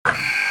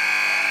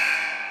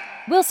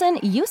Wilson,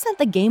 you sent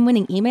the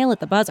game-winning email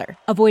at the buzzer,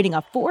 avoiding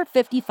a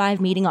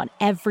 4:55 meeting on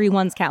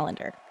everyone's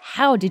calendar.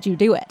 How did you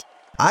do it?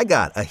 I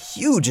got a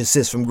huge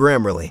assist from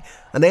Grammarly,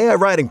 an AI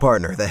writing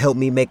partner that helped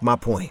me make my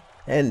point.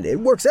 And it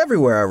works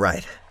everywhere I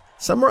write.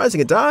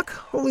 Summarizing a doc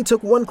only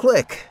took one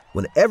click.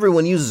 When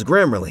everyone uses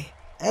Grammarly,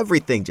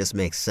 everything just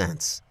makes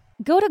sense.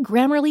 Go to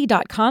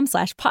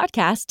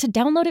Grammarly.com/podcast to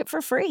download it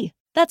for free.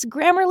 That's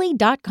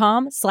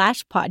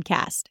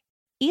Grammarly.com/podcast.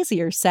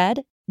 Easier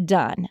said,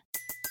 done.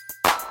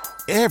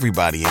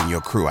 Everybody in your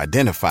crew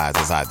identifies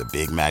as either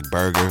Big Mac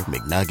Burger,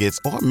 McNuggets,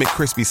 or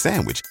McCrispy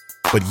Sandwich.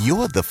 But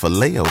you're the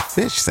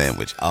Filet-O-Fish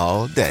Sandwich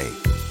all day.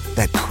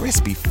 That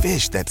crispy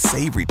fish, that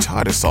savory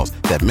tartar sauce,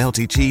 that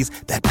melty cheese,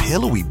 that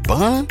pillowy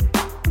bun.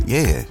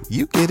 Yeah,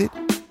 you get it.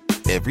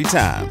 Every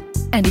time.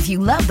 And if you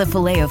love the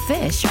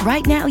Filet-O-Fish,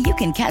 right now you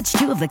can catch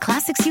two of the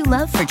classics you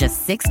love for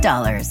just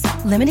 $6.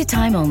 Limited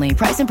time only.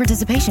 Price and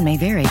participation may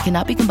vary.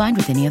 Cannot be combined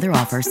with any other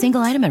offer.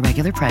 Single item at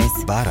regular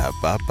price.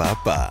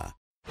 Ba-da-ba-ba-ba.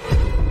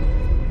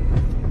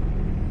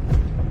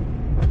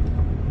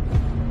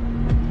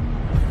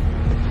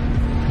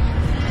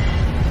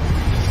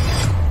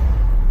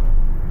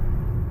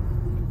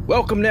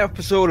 Welcome to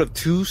episode of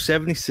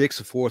 276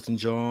 of Fourth and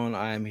John.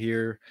 I am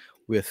here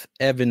with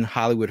Evan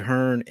Hollywood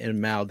Hearn and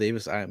Mal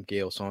Davis. I am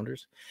Gail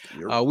Saunders.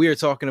 We are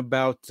talking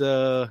about,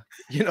 the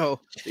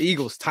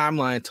Eagles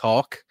timeline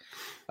talk.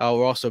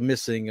 We're also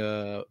missing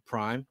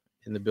Prime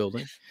in the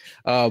building.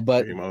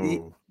 But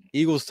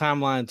Eagles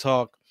timeline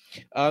talk.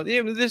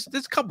 There's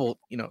a couple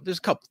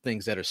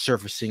things that are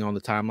surfacing on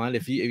the timeline.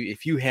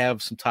 If you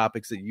have some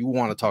topics that you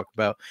want to talk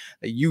about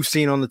that you've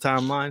seen on the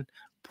timeline,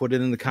 put it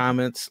in the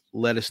comments.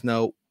 Let us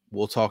know.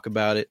 We'll talk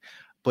about it.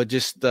 But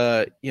just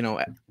we're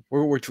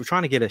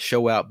trying to get a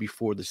show out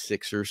before the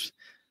Sixers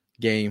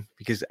game,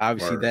 because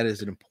obviously that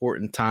is an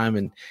important time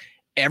in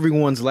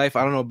everyone's life.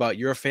 I don't know about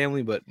your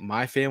family, but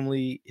my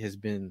family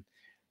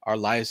our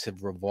lives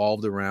have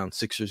revolved around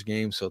Sixers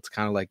games. So it's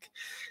kind of like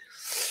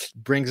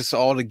brings us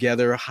all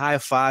together,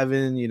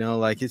 high-fiving,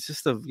 like it's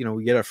just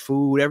we get our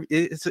food.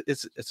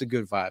 It's a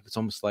good vibe. It's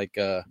almost like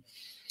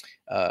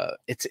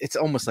it's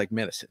almost like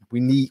medicine.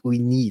 We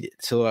need it.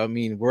 So I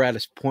mean, we're at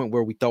a point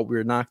where we thought we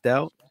were knocked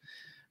out.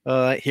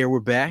 Here we're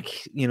back.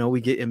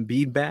 We get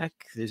Embiid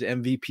back. There's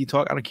MVP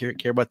talk. I don't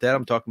care about that.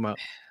 I'm talking about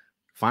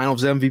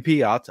Finals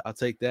MVP. I'll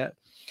take that.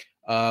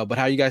 But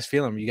how are you guys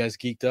feeling? Are you guys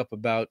geeked up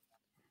about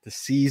the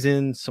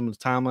season? Some of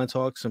the timeline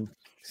talk. Some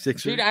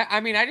Sixers. Dude,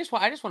 I just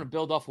want to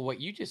build off of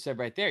what you just said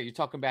right there. You're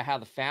talking about how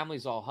the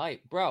family's all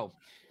hype, bro.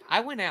 I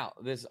went out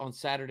on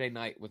Saturday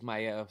night with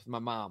my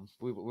mom.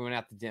 We went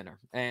out to dinner,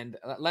 and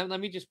let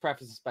me just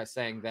preface this by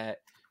saying that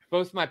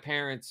both my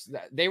parents,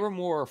 they were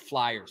more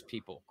Flyers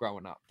people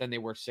growing up than they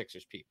were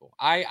Sixers people.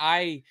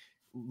 I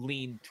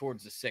leaned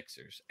towards the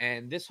Sixers,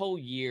 and this whole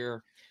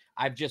year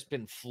I've just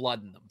been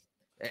flooding them.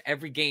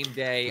 Every game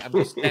day, I'm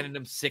just sending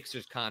them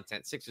Sixers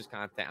content.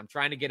 I'm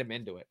trying to get them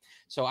into it.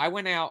 So I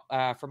went out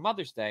for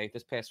Mother's Day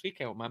this past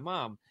weekend with my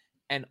mom,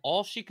 and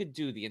all she could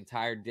do the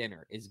entire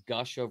dinner is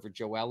gush over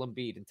Joel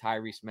Embiid and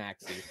Tyrese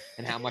Maxey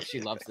and how much she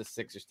loves the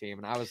Sixers team.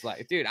 And I was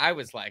like,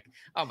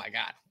 oh my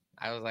God.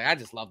 I was like, I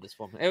just love this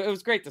woman. It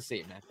was great to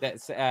see, man.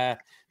 That's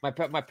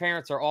my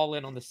parents are all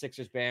in on the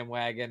Sixers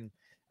bandwagon.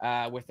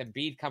 With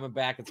Embiid coming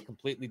back, it's a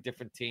completely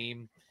different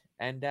team.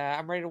 And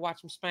I'm ready to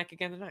watch them smack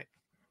again tonight.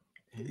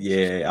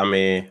 Yeah, I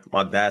mean,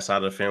 my dad's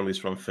side of the family is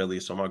from Philly,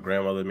 so my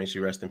grandmother, may she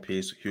rest in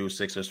peace, huge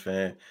Sixers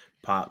fan.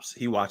 Pops,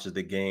 he watches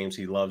the games,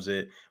 he loves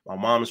it. My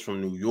mom is from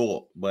New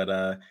York,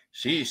 but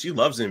she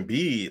loves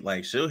Embiid.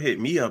 Like, she'll hit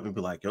me up and be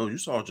like, "Yo, you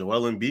saw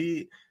Joel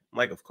Embiid?" I'm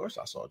like, "Of course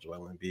I saw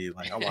Joel Embiid.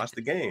 Like, I watched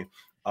the game."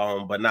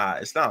 But nah,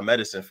 it's not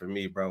medicine for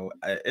me, bro.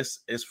 It's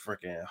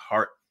freaking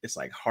heart. It's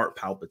like heart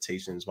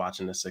palpitations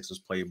watching the Sixers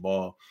play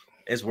ball.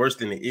 It's worse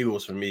than the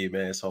Eagles for me,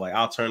 man. So, like,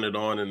 I'll turn it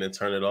on and then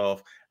turn it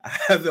off. I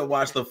haven't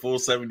watched the full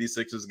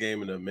 76ers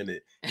game in a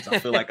minute. I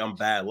feel like I'm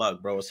bad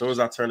luck, bro. As soon as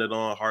I turn it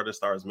on, Harden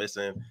starts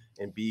missing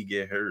and B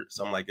get hurt.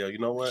 So I'm like, yo, you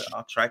know what?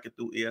 I'll track it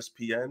through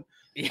ESPN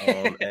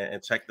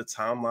and check the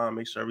timeline,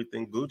 make sure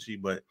everything Gucci.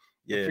 But,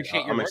 yeah,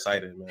 I'm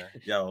excited, man.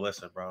 Yo,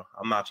 listen, bro.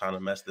 I'm not trying to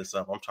mess this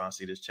up. I'm trying to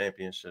see this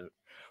championship.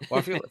 Well,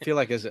 I feel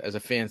like as a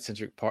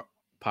fan-centric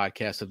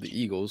podcast of the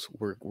Eagles,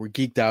 we're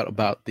geeked out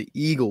about the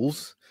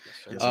Eagles.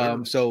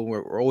 Yes, so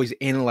we're always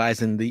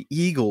analyzing the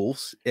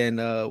Eagles, and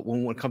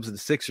when it comes to the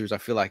Sixers, I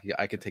feel like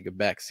I can take a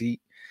back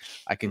seat.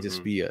 I can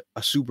just be a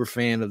super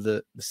fan of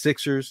the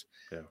Sixers.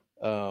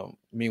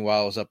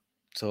 Meanwhile, I was up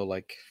till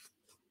like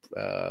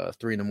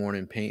 3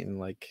 a.m. painting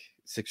like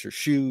Sixers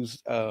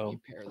shoes. Pair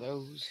of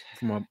those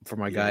for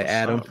my guy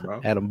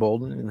Adam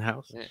Bolden in the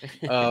house.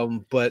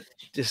 But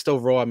just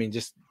overall, I mean,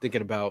 just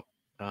thinking about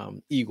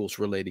Eagles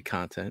related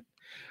content.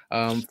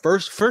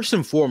 First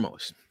and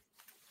foremost,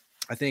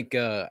 I think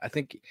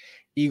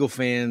Eagle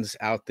fans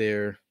out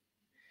there,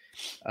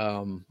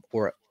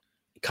 or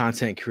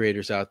content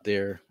creators out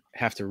there,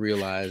 have to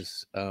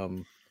realize,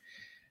 when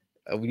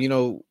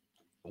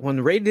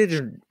Ray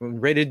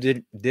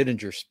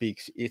Didinger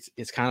speaks,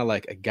 it's kind of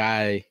like a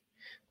guy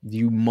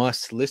you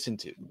must listen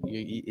to.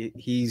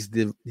 He's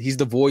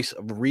the voice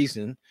of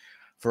reason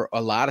for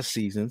a lot of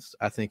seasons.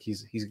 I think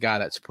he's a guy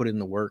that's put in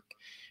the work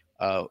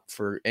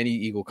for any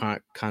Eagle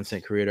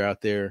content creator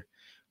out there.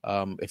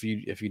 If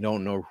you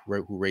don't know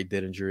who Ray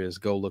Didinger is,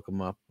 go look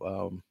him up.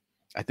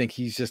 I think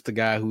he's just the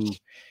guy who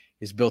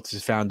has built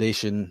his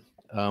foundation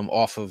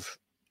off of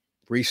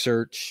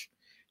research,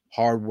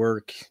 hard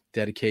work,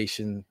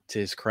 dedication to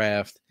his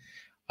craft.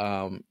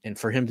 And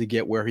for him to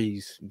get where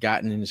he's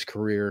gotten in his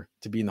career,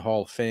 to be in the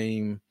Hall of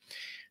Fame,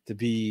 to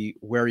be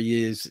where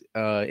he is,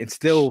 and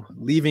still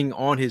leaving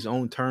on his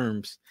own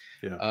terms.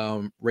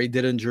 Yeah. Ray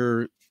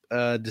Didinger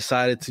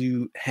decided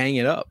to hang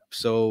it up.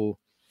 So,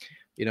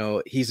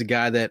 he's a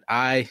guy that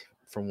I,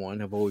 for one,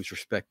 have always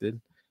respected.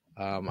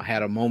 I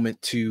had a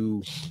moment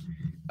to,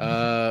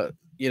 like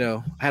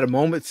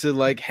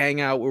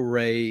hang out with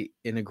Ray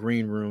in a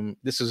green room.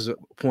 This is a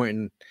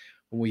point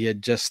when we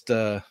had just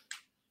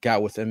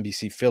got with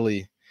NBC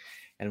Philly,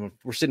 and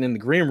we're sitting in the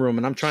green room,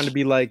 and I'm trying to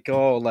be like,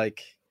 I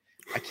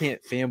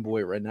can't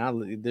fanboy right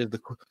now.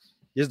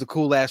 There's the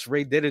cool ass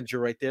Ray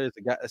Didinger right there. There's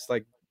the guy that's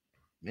like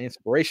my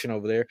inspiration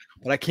over there,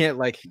 but I can't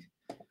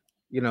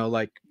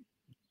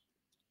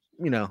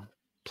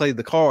play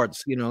the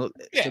cards. You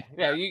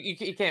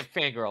can't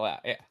fangirl out.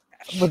 Yeah.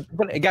 But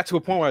it got to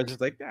a point where I was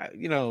just like,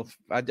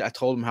 I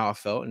told him how I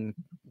felt and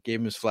gave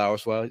him his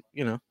flowers. Well,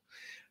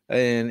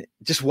 and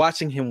just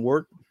watching him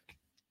work,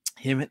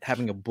 him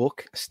having a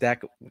book, a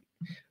stack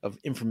of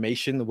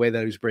information, the way that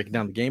he was breaking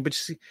down the game. But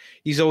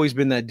he's always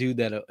been that dude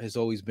that has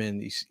always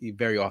been he's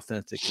very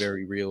authentic,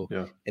 very real.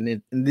 Yeah. And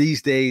in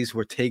these days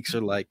where takes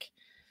are like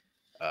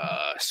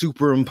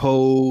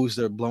superimposed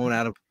or blown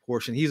out of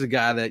proportion, he's a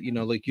guy that,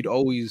 you'd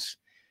always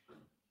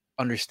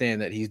understand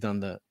that he's done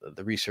the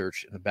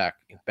research in the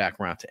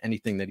background to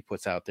anything that he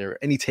puts out there,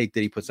 any take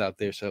that he puts out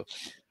there. So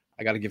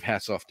I got to give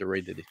hats off to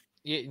Ray Diddy.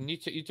 Yeah, and you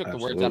took the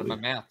words out of my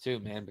mouth too,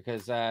 man,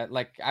 because I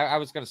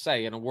was going to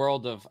say, in a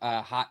world of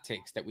hot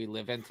takes that we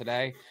live in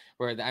today,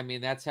 where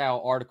that's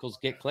how articles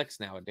get clicks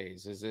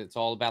nowadays, is it's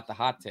all about the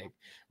hot take.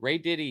 Ray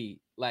Diddy,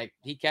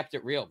 he kept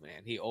it real,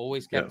 man. He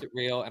always kept it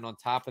real, and on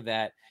top of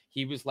that,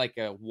 he was like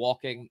a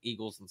walking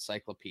Eagles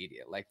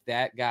encyclopedia. Like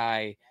that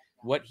guy,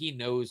 what he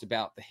knows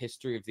about the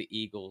history of the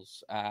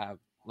Eagles,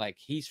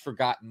 he's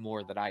forgotten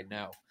more than I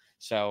know.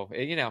 So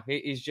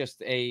he's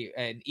just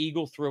an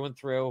Eagle through and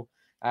through.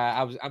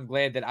 I'm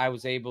glad that I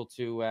was able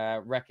to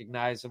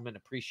recognize him and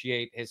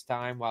appreciate his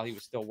time while he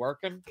was still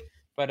working.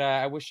 But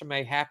I wish him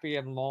a happy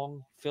and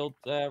long-filled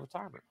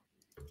retirement.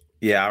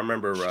 Yeah, I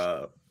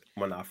remember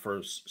when I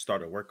first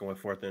started working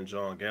with 4th and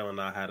John, Gail and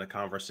I had a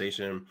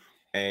conversation,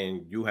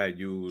 and you had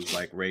used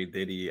Ray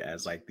Diddy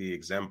as the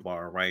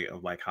exemplar, right,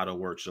 of how the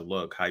work should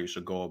look, how you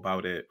should go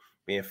about it,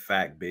 being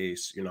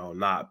fact-based,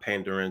 not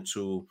pandering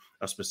to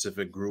a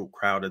specific group,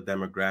 crowd, or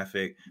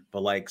demographic,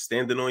 but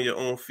standing on your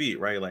own feet,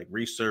 right?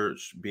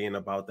 Research, being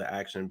about the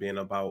action, being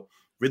about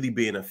really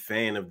being a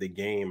fan of the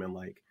game and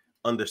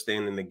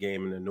understanding the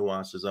game and the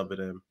nuances of it.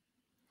 And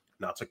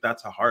I took that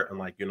to heart.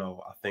 And I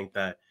think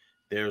that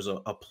there's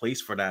a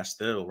place for that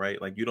still, right?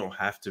 You don't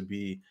have to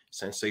be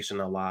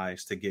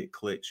sensationalized to get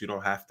clicks. You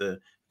don't have to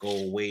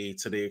go way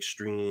to the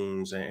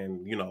extremes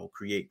and,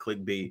 create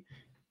clickbait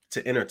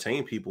to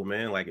entertain people,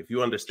 man. If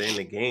you understand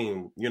the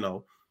game,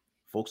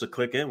 folks will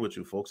click in with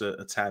you, folks will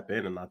tap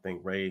in. And I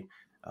think Ray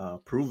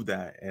proved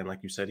that. And like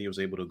you said, he was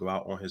able to go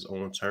out on his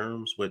own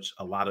terms, which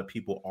a lot of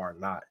people are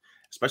not,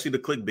 especially the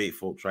clickbait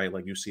folks, right?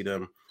 You see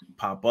them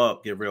pop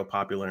up, get real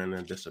popular, and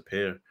then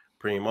disappear.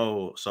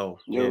 Primo. So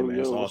yeah, man,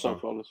 it's awesome.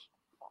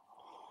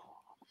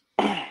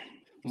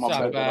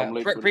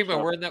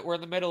 Primo, we're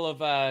in the middle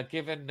of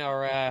giving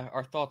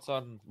our thoughts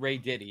on Ray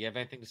Diddy. You have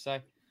anything to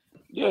say?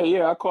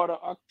 Yeah. I caught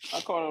a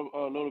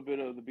little bit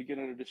of the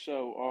beginning of the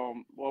show.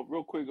 Well,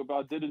 real quick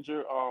about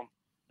Didinger.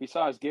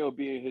 Besides Gail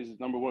being his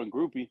number one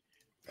groupie.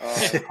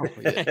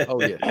 Oh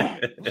yeah.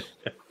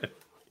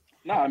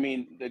 No, I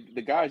mean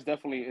the guy's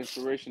definitely an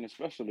inspiration,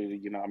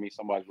 especially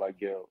somebody like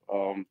Gail.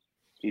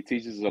 He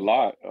teaches a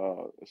lot,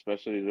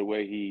 especially the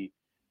way he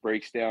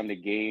breaks down the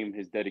game,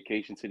 his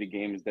dedication to the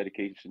game, his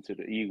dedication to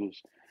the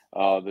Eagles.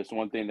 There's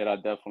one thing that I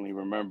definitely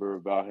remember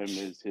about him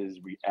is his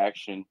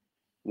reaction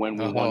when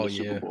we won the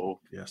Super Bowl.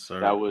 Yes, sir.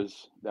 That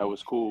was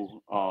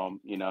cool. And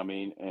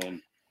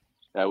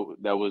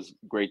that was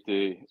great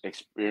to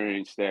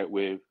experience that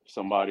with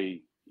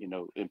somebody,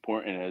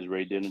 important as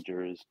Ray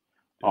Didinger is.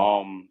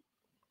 Yeah.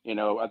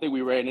 I think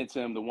we ran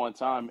into him the one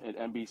time at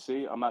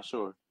NBC. I'm not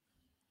sure.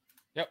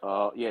 Yep.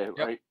 Yep.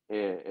 Right.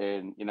 Yeah.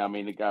 And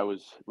the guy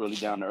was really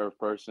down to earth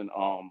person.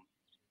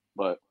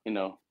 But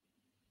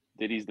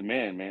Diddy's the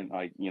man.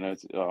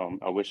 It's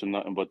I wish him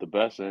nothing but the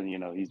best, and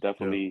he's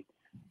definitely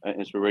an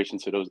inspiration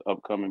to those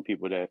upcoming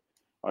people that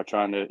are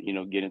trying to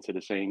get into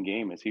the same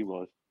game as he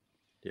was.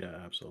 Yeah,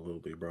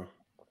 absolutely, bro.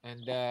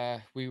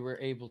 And we were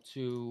able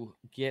to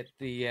get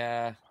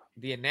the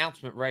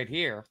announcement right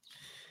here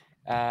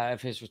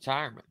of his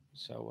retirement.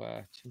 So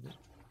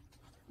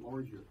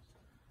Lord, yours.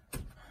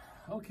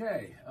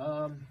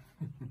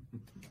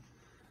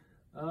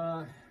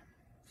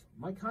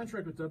 My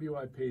contract with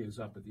WIP is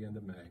up at the end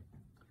of May,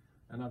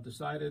 and I've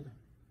decided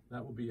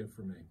that will be it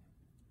for me.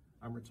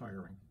 I'm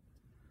retiring.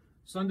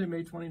 Sunday,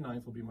 May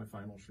 29th will be my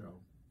final show.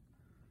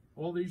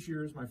 All these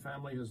years, my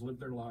family has lived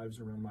their lives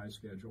around my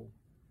schedule.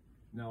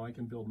 Now I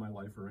can build my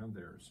life around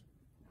theirs.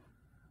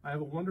 I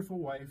have a wonderful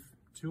wife,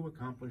 2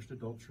 accomplished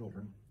adult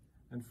children,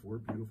 and 4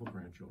 beautiful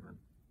grandchildren.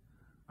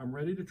 I'm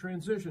ready to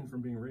transition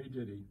from being Ray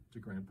Diddy to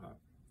Grandpa.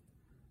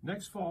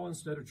 Next fall,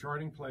 instead of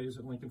charting plays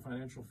at Lincoln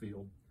Financial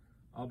Field,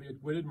 I'll be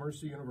at Whitted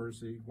Mercy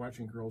University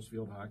watching girls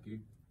field hockey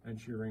and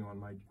cheering on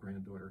my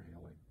granddaughter,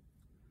 Haley.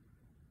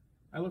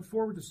 I look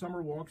forward to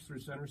summer walks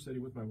through Center City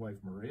with my wife,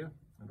 Maria,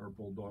 and our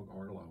bulldog,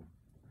 Arlo.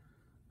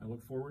 I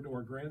look forward to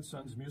our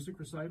grandson's music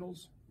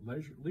recitals,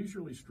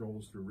 leisurely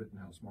strolls through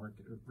Rittenhouse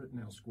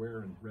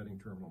Square and Reading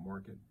Terminal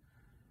Market,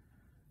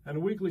 and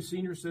a weekly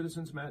senior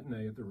citizens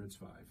matinee at the Ritz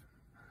 5.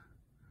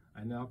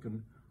 I now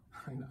can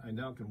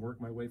work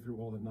my way through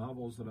all the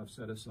novels that I've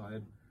set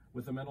aside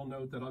with the mental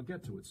note that I'll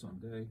get to it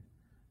someday.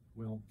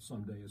 Well,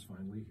 someday is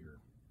finally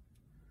here.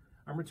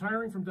 I'm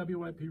retiring from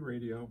WIP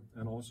Radio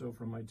and also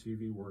from my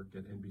TV work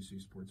at NBC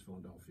Sports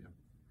Philadelphia.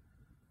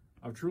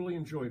 I've truly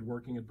enjoyed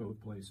working at both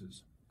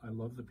places. I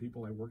love the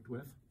people I worked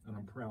with, and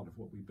I'm proud of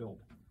what we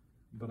built,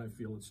 but I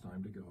feel it's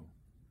time to go.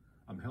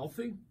 I'm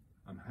healthy,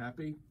 I'm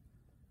happy,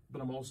 but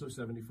I'm also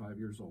 75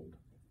 years old.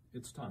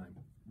 It's time,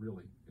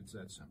 really, it's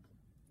that simple.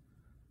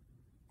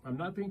 I'm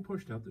not being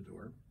pushed out the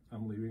door.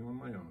 I'm leaving on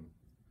my own,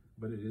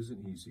 but it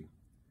isn't easy.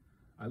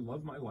 I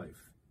love my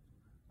life.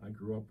 I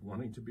grew up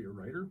wanting to be a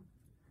writer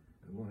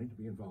and wanting to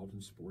be involved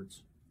in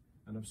sports,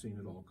 and I've seen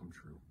it all come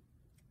true.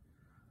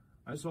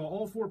 I saw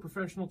all 4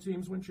 professional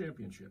teams win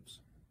championships.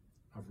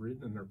 I've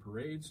ridden in their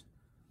parades,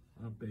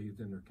 and I've bathed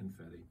in their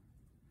confetti.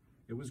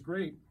 It was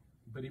great,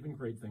 but even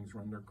great things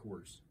run their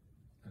course,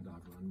 and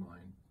I've run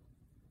mine.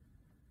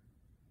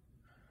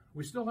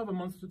 We still have a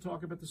month to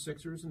talk about the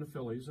Sixers and the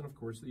Phillies and, of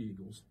course, the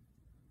Eagles,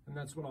 and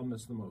that's what I'll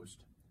miss the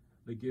most,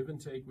 the give and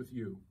take with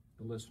you,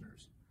 the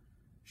listeners,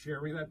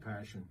 sharing that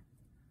passion,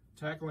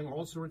 tackling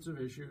all sorts of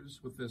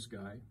issues with this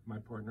guy, my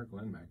partner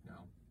Glenn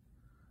Macnow,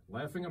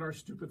 laughing at our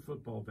stupid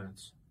football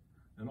bets,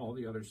 and all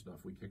the other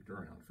stuff we kicked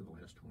around for the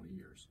last 20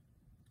 years.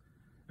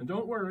 And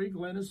don't worry,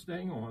 Glenn is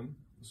staying on,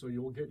 so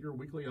you'll get your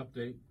weekly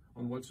update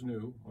on what's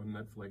new on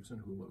Netflix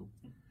and Hulu.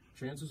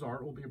 Chances are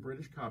it will be a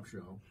British cop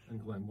show, and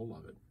Glenn will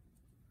love it.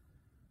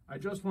 I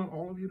just want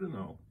all of you to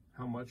know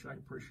how much I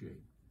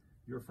appreciate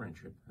your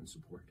friendship and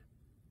support.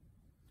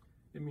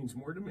 It means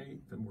more to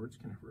me than words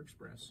can ever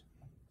express.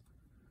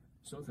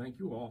 So thank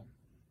you all,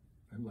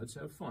 and let's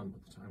have fun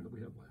with the time that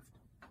we have left.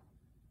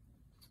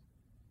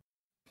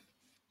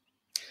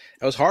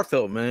 That was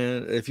heartfelt,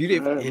 man. If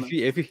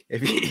that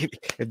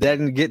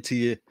didn't get to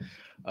you,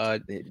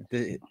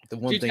 the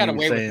one Dude's thing got he was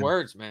away saying, with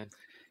words, man.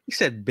 he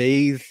said,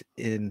 "Bathe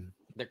in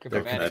They're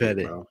their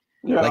confetti. confetti."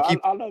 Yeah, Like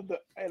I love the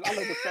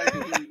fact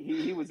that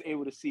he was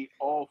able to see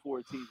all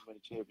 4 teams win a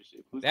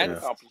championship. Who's going to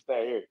accomplish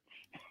that here?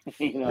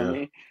 You know what I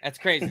mean? That's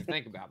crazy to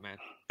think about, man.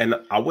 And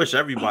I wish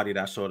everybody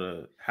that sort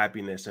of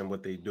happiness in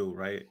what they do,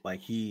 right? Like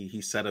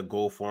he set a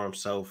goal for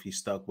himself, he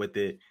stuck with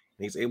it, and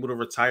he's able to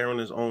retire on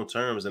his own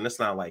terms. And it's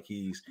not like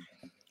he's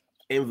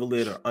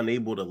invalid or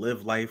unable to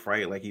live life,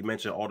 right? Like he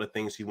mentioned all the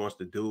things he wants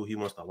to do. He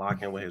wants to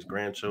lock in with his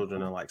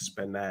grandchildren and like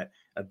spend that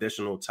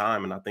additional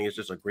time. And I think it's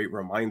just a great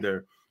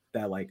reminder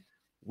that like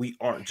we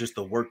aren't just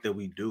the work that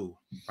we do,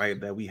 right?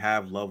 That we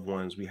have loved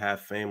ones, we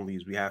have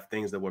families, we have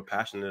things that we're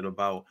passionate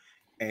about,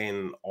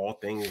 and all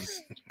things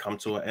come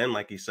to an end.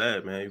 Like he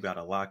said, man, you got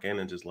to lock in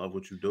and just love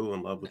what you do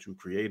and love what you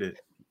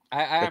created.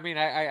 I mean,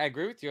 I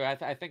agree with you. I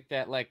think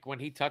that like when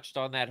he touched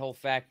on that whole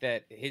fact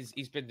that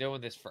he's been doing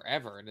this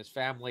forever and his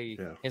family,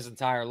 his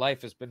entire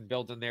life has been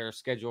building their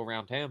schedule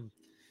around him.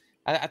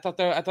 I thought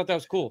that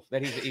was cool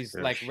that he's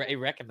like he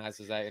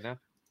recognizes that, you know.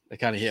 It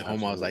kind of hit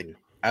home.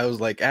 I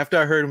was like, after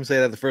I heard him say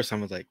that the first time,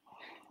 I was like,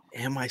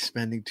 am I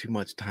spending too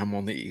much time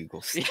on the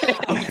Eagles?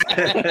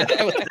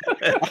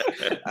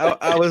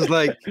 I was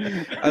like,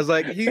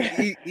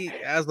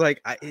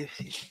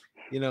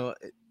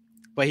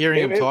 but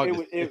hearing him talk,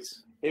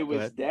 it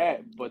was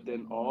that, but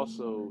then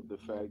also the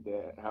fact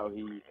that how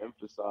he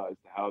emphasized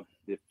how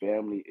the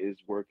family is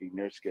working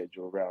their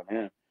schedule around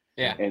him.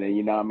 Yeah. And then,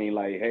 you know what I mean?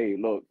 Like, hey,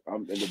 look,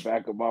 I'm in the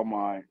back of my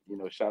mind, you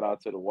know, shout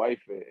out to the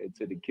wife and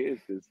to the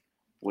kids, because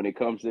when it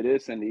comes to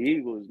this and the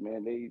Eagles,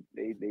 man,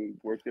 they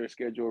work their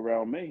schedule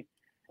around me.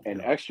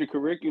 And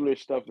extracurricular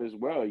stuff as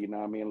well, you know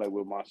what I mean? Like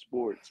with my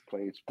sports,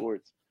 playing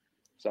sports.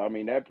 So, I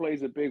mean, that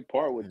plays a big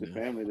part with the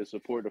family, the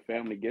support the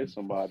family gives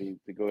somebody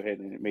to go ahead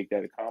and make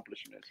that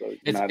accomplishment. So,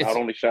 not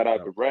only shout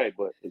out to Ray,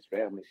 but his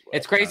family as well.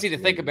 It's crazy to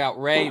think about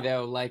Ray,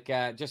 though, like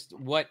just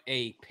what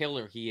a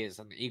pillar he is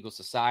in the Eagle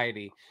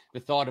society. The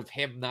thought of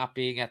him not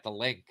being at the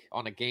link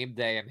on a game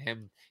day and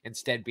him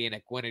instead being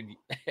at Gwynedd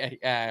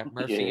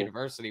Mercy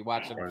University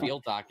watching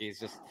field hockey is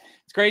just,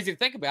 it's crazy to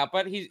think about,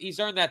 but he's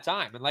earned that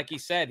time. And like he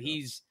said,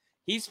 he's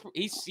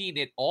seen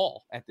it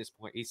all at this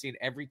point. He's seen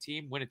every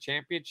team win a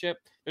championship.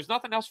 There's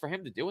nothing else for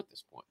him to do at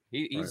this point.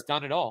 He's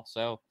done it all.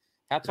 So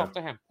hats off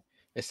to him.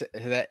 It's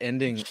that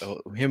ending.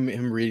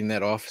 Him reading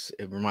that off.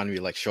 It reminded me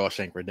of like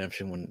Shawshank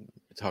Redemption when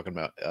talking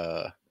about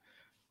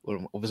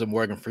what was it,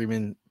 Morgan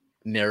Freeman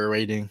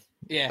narrating.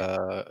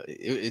 Yeah.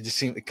 It just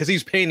seemed because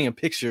he's painting a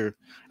picture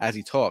as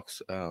he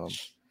talks.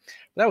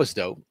 That was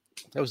dope.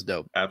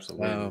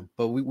 Absolutely.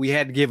 But we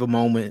had to give a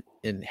moment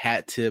in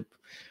Hat Tip,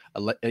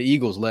 an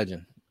Eagles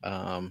legend.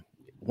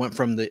 Went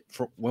from the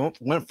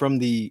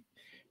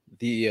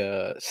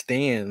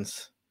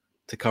stands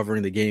to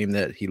covering the game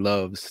that he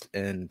loves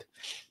and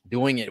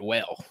doing it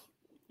well.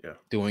 Yeah,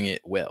 doing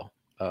it well.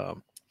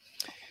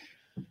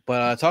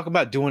 But talk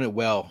about doing it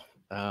well.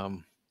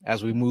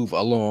 As we move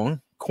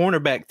along,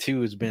 cornerback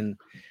 2 has been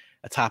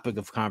a topic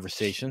of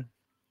conversation.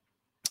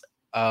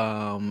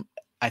 I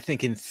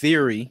think in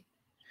theory,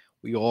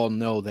 we all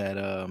know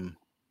that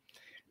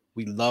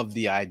we love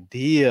the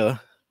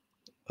idea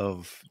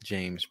of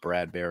James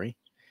Bradberry.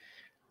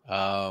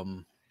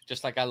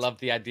 Just like I love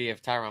the idea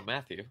of Tyrann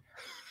Mathieu.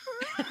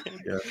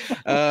 yeah.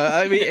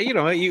 I mean,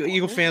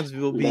 Eagle fans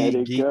will be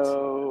geeked.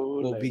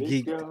 Will be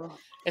geeked.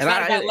 It's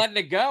not about letting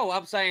it go.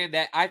 I'm saying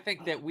that I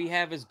think that we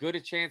have as good a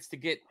chance to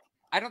get.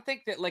 I don't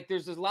think that like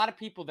there's a lot of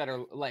people that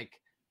are like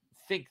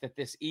think that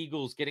this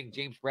Eagles getting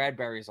James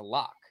Bradberry is a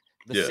lock.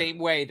 The same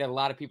way that a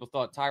lot of people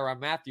thought Tyrann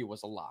Mathieu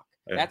was a lock.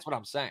 Yeah. That's what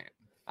I'm saying.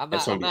 I'm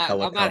not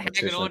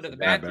hanging on to the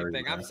Mathieu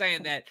thing. I'm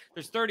saying that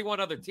there's 31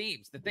 other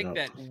teams to think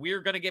that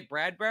we're going to get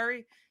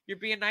Bradberry. You're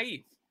being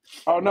naive.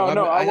 Oh no,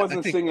 I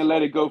wasn't singing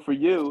 "Let It Go" for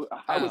you.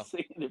 I was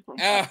singing it for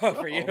myself.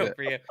 For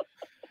you.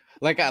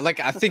 Like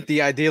I think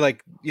the idea,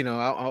 like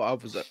I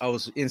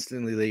was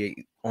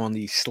instantly on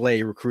the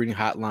Slay recruiting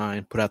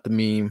hotline, put out the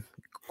meme,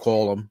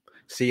 call him,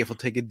 see if he'll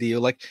take a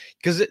deal. Like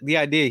because the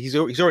idea he's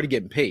already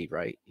getting paid,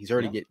 right?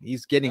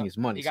 He's getting his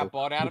money. He got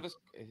bought out of his.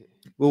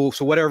 Well,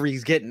 so whatever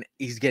he's getting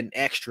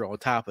extra on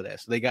top of that.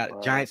 So they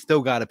got Giants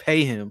still got to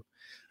pay him.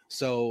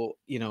 So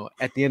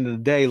at the end of the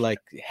day, like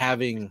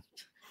having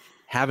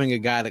a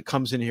guy that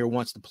comes in here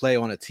wants to play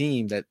on a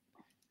team that,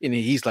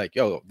 he's like,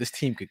 yo, this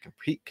team could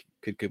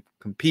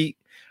compete.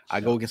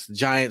 I go against the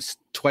Giants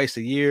twice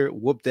a year,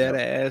 whoop that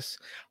ass.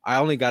 I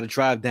only got to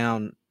drive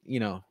down,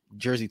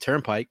 Jersey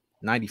Turnpike,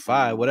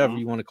 95, whatever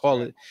you want to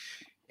call it,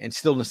 and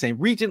still in the same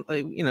region.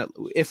 Like,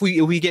 if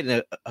we get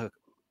in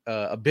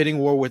a bidding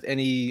war with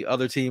any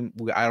other team,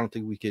 I don't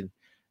think we can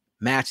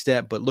match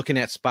that. But looking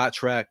at Spot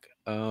Track,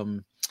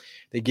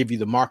 they give you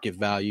the market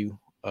value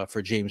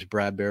for James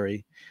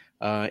Bradberry.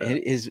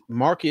 His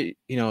market,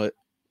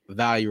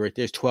 value right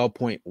there is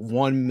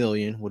 $12.1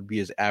 million would be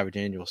his average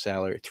annual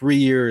salary. 3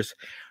 years,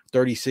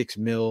 $36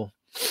 million.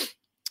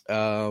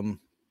 And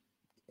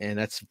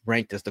that's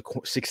ranked as the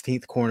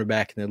 16th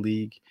cornerback in the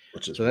league,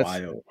 which is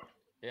wild.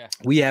 Yeah,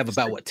 we have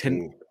about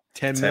 10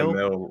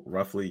 mil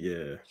roughly.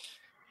 Yeah.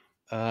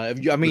 I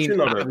mean,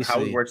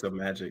 how it works the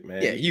magic,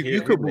 man. Yeah,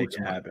 you could make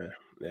it happen.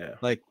 Yeah,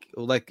 like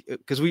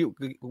because we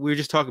were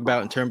just talking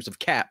about in terms of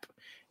cap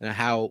and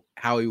how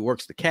he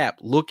works the cap.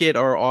 Look at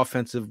our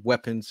offensive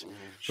weapons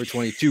for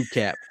 22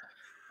 cap.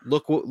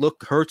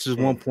 Look, Hurts is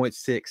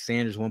 1.6,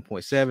 Sanders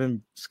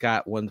 1.7,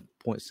 Scott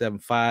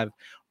 1.75,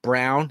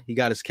 Brown he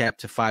got his cap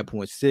to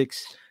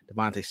 5.6,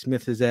 Devontae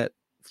Smith is at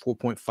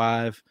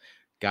 4.5,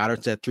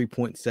 Goddard's at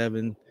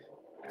 3.7,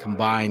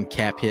 combined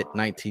cap hit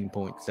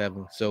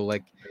 19.7.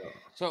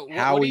 So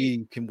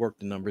Howie can work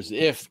the numbers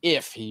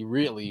if he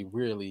really,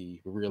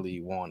 really,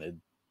 really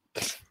wanted.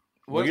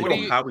 Well,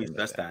 Howie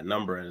sets that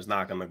number and it's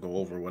not going to go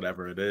over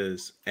whatever it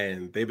is.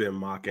 And they've been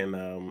mocking,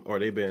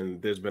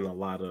 there's been a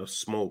lot of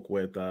smoke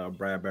with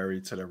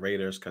Bradberry to the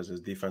Raiders because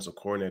his defensive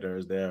coordinator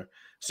is there.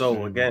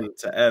 So again,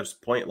 to Ev's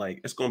point, like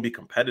it's going to be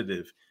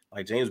competitive.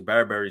 Like James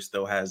Bradberry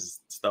still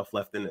has stuff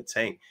left in the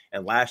tank.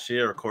 And last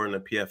year, according to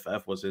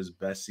PFF, was his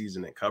best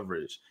season in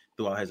coverage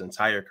throughout his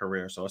entire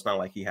career. So it's not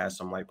like he has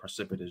some like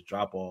precipitous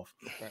drop off.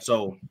 Right.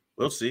 So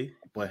we'll see.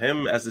 But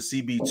him as the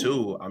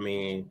CB2, I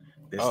mean,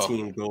 this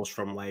team goes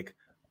from like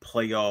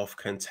playoff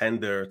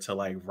contender to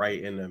like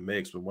right in the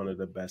mix with one of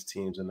the best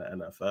teams in the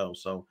NFL.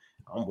 So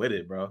I'm with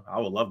it, bro. I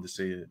would love to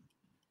see it.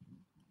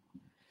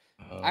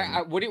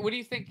 What do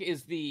you think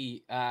is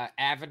the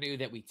avenue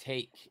that we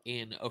take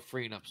in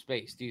freeing up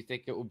space? Do you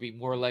think it would be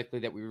more likely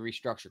that we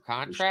restructure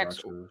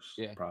contracts?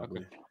 Yeah,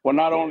 probably. Okay. Well,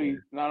 not only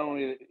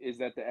is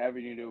that the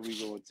avenue that we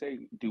go and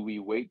take, do we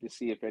wait to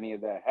see if any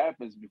of that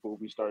happens before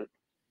we start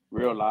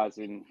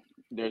realizing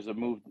there's a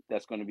move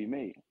that's going to be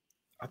made?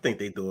 I think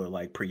they do it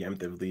like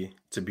preemptively,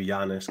 to be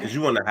honest, because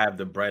you want to have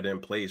the bread in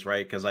place,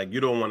 right? Because like you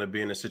don't want to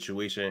be in a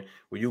situation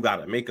where you got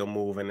to make a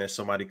move and then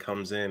somebody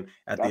comes in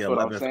at the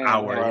 11th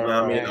hour, you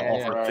know what I mean? To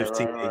offer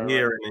 15 a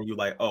year, and then you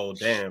like, oh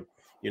damn,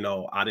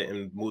 I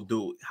didn't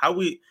do how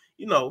we,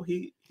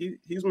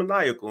 he's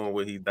maniacal in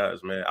what he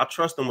does, man. I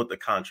trust him with the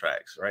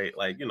contracts, right?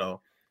 Like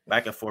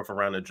back and forth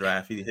around the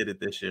draft, he hit it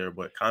this year,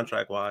 but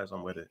contract wise,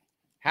 I'm with it.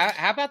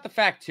 How about the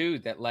fact too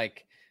that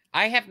like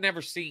I have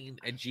never seen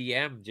a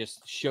GM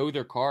just show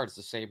their cards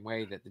the same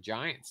way that the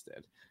Giants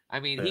did. I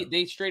mean,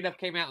 they straight up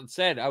came out and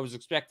said, I was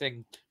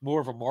expecting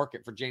more of a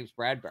market for James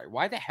Bradberry.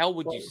 Why the hell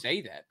would you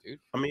say that, dude?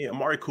 I mean,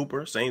 Amari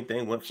Cooper, same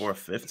thing, went for a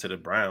fifth to the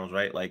Browns,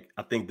 right? Like,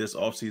 I think this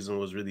offseason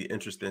was really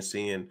interesting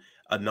seeing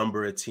a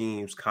number of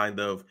teams kind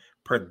of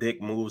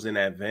predict moves in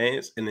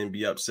advance and then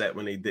be upset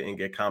when they didn't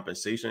get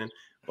compensation.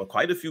 But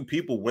quite a few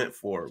people went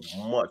for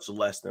much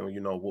less than,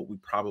 what we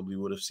probably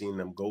would have seen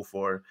them go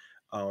for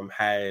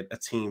had a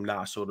team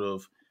not sort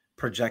of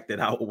projected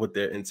out what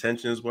their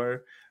intentions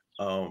were.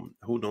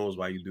 Who knows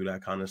why you do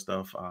that kind of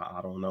stuff? I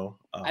don't know.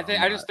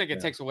 I just think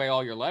it takes away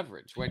all your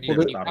leverage when you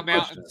come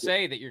out and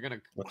say that you're going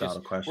to. Without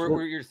a question,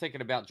 where you're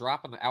thinking about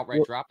dropping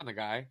the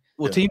guy.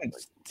 Well,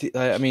 teams.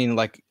 I mean,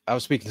 like I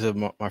was speaking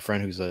to my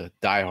friend who's a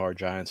diehard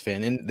Giants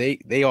fan, and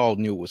they all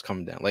knew it was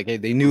coming down. Like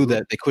they knew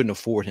that they couldn't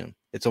afford him.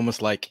 It's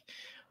almost like,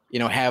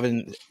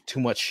 having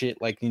too much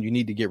shit. Like you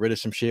need to get rid of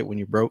some shit when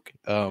you're broke.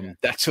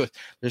 That's what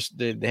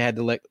they had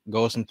to let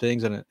go of some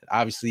things, and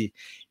obviously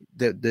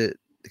the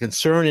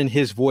concern in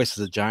his voice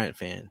as a Giant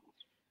fan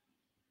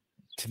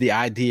to the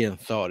idea and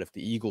thought if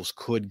the Eagles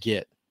could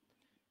get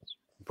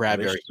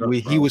Bradberry,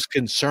 he was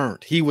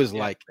concerned. He was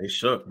like, they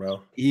shook,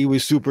 bro. He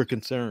was super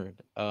concerned.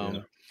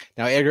 Now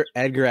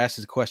Edgar asked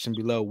his question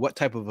below: what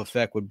type of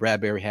effect would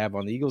Bradberry have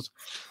on the Eagles?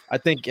 I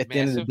think at the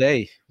end of the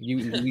day,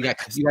 you got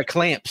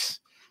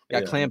clamps. You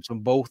got clamps on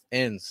both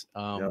ends.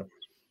 I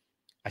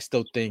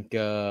still think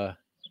if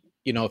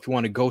you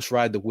want to ghost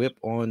ride the whip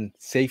on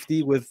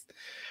safety with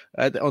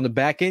on the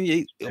back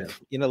end,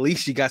 at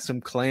least you got some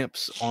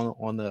clamps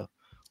on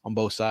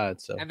both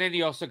sides. So, and then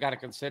you also got to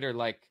consider,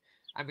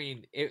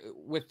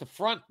 with the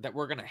front that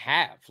we're going to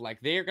have,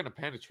 they're going to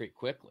penetrate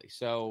quickly.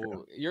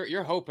 So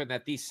you're hoping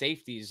that these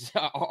safeties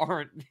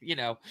aren't,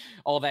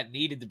 all that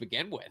needed to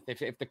begin with.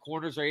 If the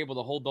corners are able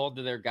to hold on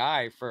to their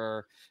guy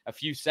for a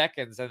few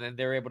seconds and then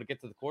they're able to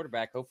get to the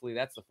quarterback, hopefully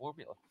that's the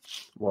formula.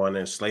 Well, and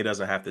then Slay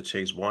doesn't have to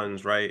chase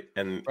ones, right?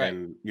 And I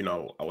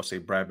would say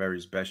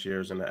Bradberry's best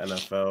years in the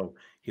NFL,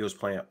 he was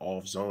playing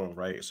off zone,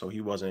 right? So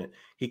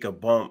he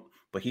could bump,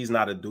 but he's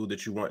not a dude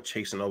that you want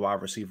chasing a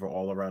wide receiver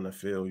all around the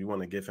field. You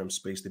want to give him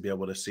space to be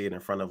able to see it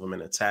in front of him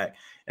and attack.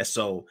 And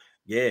so,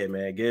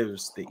 it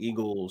gives the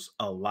Eagles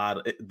a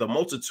lot of the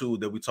multitude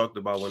that we talked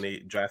about when they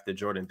drafted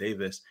Jordan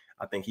Davis.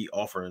 I think he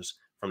offers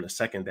from the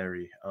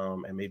secondary.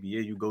 And maybe,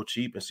 you go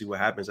cheap and see what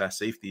happens at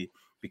safety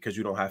because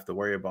you don't have to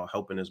worry about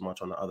helping as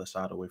much on the other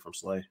side away from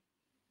Slay.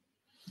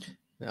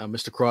 Now,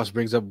 Mr. Cross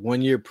brings up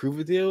 1 year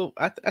prove deal.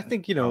 I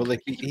think, he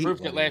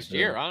proved it last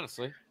year,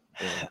 honestly.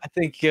 I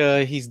think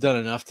he's done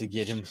enough to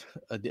get him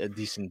a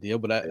decent deal,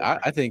 but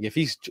I think if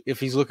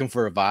he's looking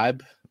for a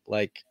vibe,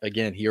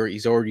 again,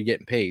 he's already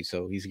getting paid,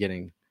 so he's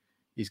getting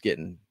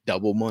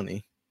double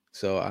money.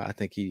 So I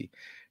think he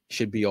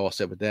should be all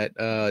set with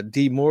that.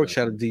 D Morg,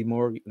 shout out to D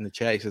Morg in the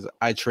chat. He says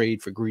I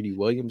trade for Greedy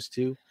Williams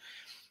too.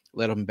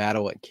 Let him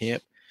battle at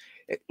camp.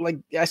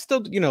 I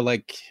still,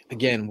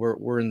 again,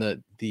 we're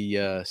in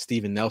the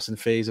Steven Nelson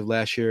phase of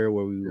last year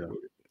where we were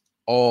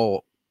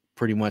all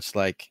pretty much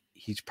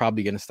he's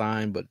probably going to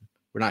sign, but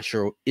we're not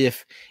sure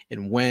if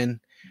and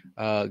when.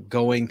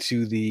 Going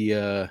to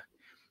the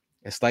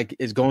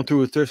it's going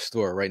through a thrift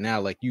store right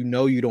now.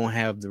 You don't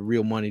have the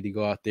real money to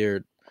go out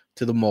there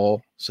to the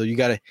mall, so you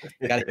gotta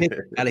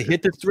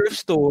hit the thrift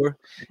store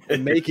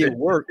and make it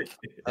work.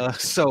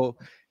 So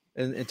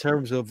in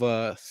terms of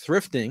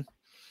thrifting,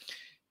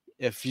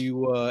 if we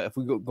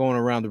go going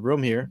around the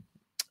room here,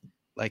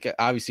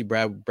 obviously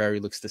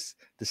Bradberry looks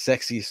the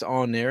sexiest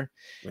on there.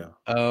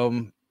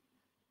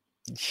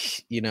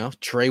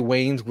 Trey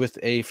Waynes with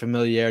a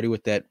familiarity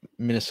with that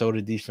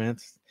Minnesota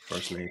defense.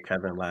 First name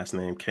Kevin, last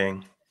name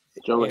King.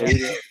 Joe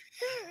Hayden.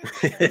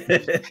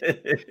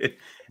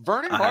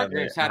 Vernon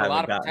Hargreaves had a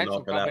lot of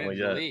potential coming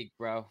into the league,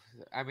 bro.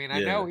 I mean, I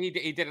know he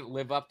didn't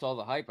live up to all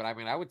the hype, but I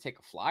mean, I would take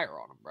a flyer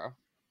on him, bro.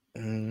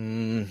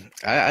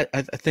 I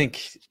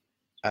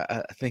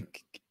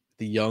think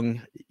the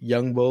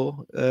young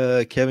bull,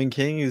 Kevin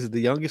King, is the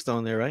youngest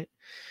on there, right?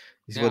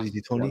 He's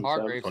 20?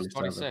 Hargreaves is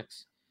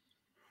 26.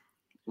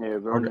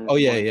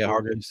 Yeah,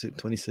 Hargreaves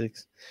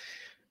 26.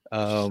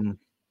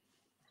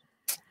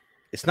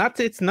 It's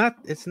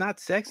not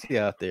sexy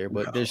out there,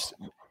 but there's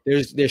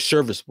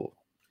serviceable.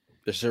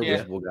 There's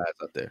serviceable guys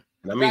out there.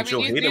 I mean,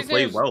 Joe Hayden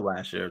played well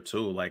last year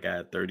too,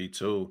 at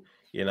 32.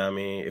 You know what I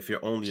mean? If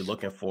you're only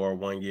looking for a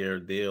 1 year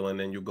deal and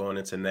then you're going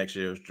into next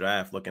year's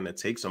draft looking to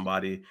take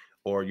somebody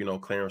or,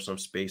 clearing some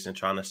space and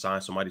trying to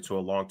sign somebody to a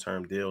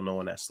long-term deal,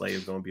 knowing that Slay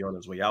is going to be on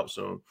his way out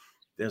soon,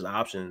 there's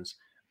options.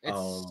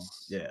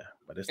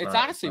 But it's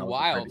honestly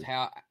wild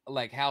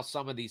how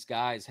some of these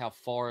guys, how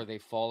far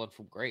they've fallen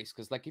from grace.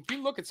 Because if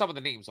you look at some of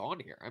the names on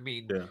here, I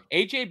mean,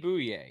 AJ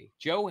Bouye,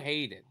 Joe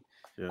Hayden.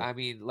 I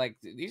mean,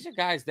 these are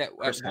guys that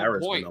Chris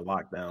Harris was a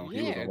lockdown.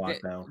 He was a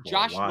lockdown.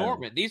 Josh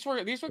Norman. These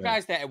were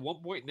guys that at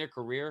one point in their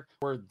career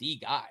were the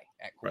guy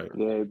at quarterback.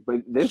 Yeah,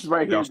 but this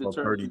right here,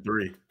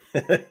 33.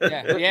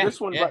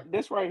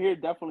 This right here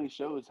definitely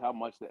shows how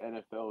much the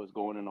NFL is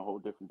going in a whole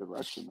different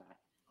direction, man.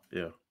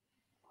 Yeah.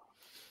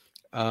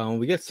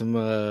 We got some.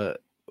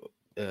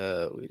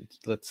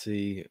 Let's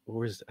see.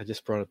 I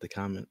just brought up the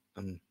comment.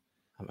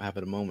 I'm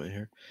having a moment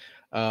here.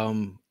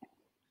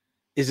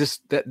 Is this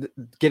that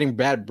getting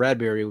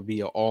Bradbury would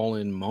be an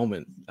all-in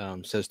moment?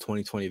 Says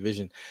 2020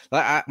 Vision.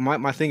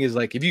 My thing is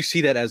like if you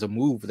see that as a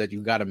move that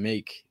you got to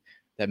make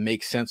that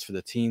makes sense for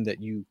the team that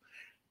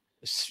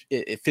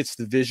it fits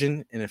the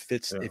vision and it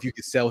fits if you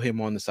could sell him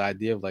on this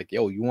idea of like,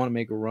 yo, you want to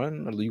make a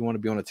run or you want to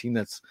be on a team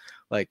that's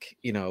like,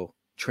 you know,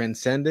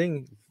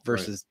 transcending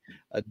versus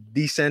a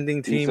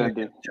descending team.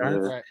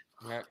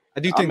 Right. I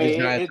do think the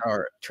Giants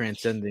are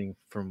transcending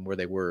from where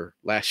they were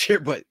last year,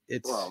 but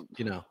it's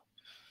you know.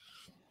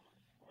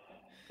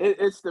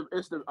 It's the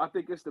I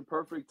think it's the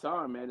perfect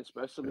time, man,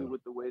 especially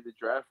with the way the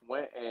draft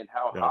went and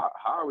how hot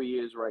Howie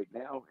is right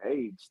now.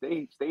 Hey,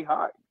 stay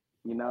hot.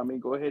 You know what I mean?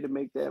 Go ahead and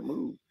make that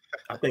move.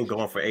 I think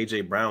going for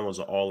AJ Brown was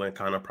an all-in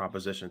kind of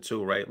proposition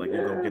too, right? Like you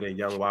go get a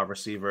young wide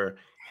receiver,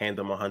 hand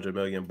them $100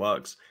 million.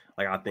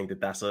 Like I think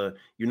that's you're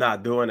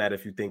not doing that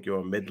if you think you're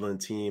a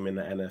Midland team in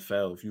the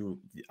NFL.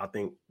 I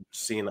think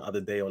seeing the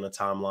other day on the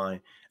timeline,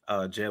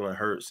 Jalen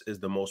Hurts is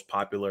the most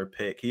popular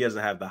pick. He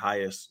doesn't have the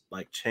highest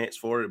like chance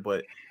for it,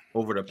 but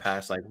over the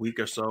past like week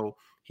or so,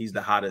 he's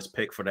the hottest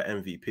pick for the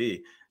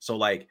MVP. So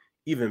like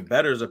even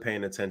bettors are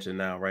paying attention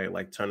now, right?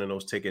 Like turning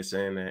those tickets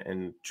in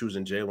and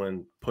choosing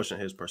Jalen, pushing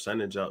his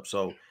percentage up.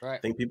 So I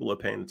think people are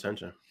paying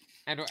attention.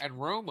 And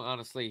Rome,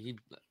 honestly,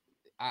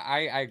 I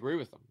agree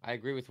with him. I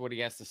agree with what he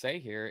has to say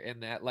here in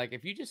that, like,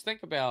 if you just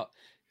think about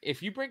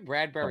if you bring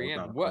Bradbury in,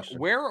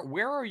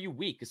 where are you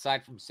weak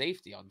aside from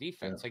safety on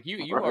defense? Like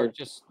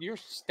you're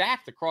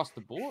stacked across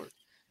the board.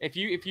 If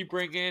you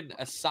bring in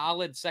a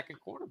solid second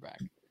quarterback.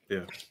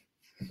 Yeah.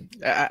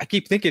 I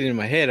keep thinking in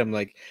my head, I'm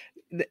like,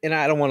 and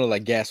I don't want to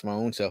like gas my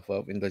own self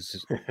up, and that's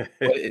just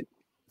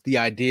the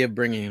idea of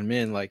bringing him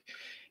in. Like,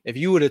 if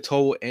you would have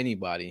told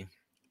anybody,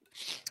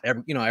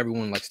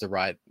 everyone likes to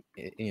ride,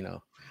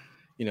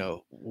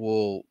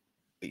 we'll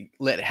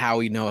let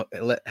Howie know,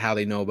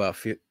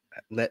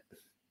 let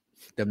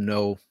them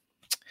know.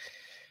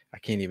 I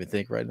can't even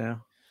think right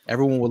now.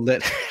 Everyone will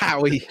let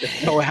Howie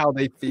know how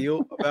they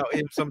feel about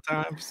him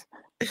sometimes.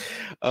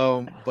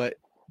 But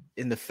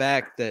in the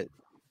fact that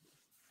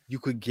you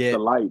could get the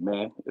light,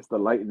 man. It's the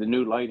light, the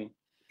new lighting.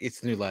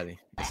 It's new lighting.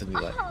 It's a new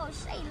lighting. Oh,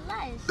 say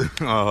less.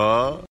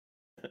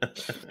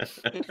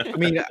 I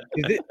mean,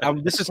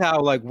 this is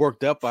how like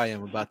worked up I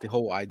am about the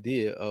whole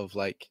idea of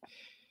like,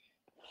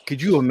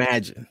 could you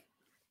imagine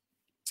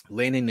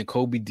landing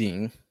Nakobe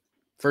Dean,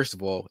 first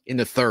of all, in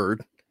the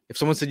third? If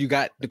someone said you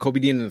got Nakobe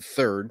Dean in the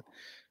third,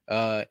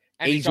 and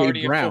he's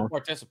already a full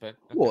participant.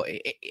 Okay. Well,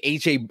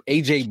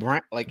 AJ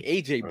Brown, like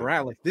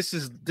this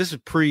is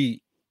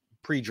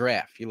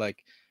pre-draft. You're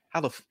like,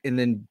 and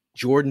then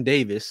Jordan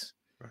Davis.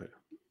 Right.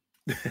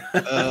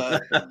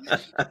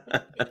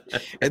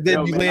 And then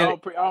I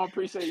don't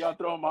appreciate y'all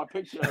throwing my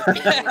picture up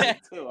there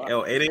too.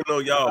 Yo, it ain't no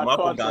y'all.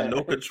 Mappa got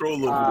no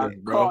control over this,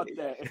 bro.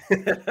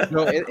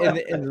 No,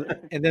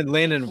 and then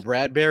Landon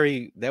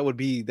Bradbury, that would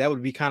be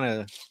kind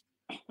of.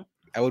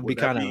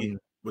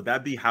 Would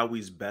that be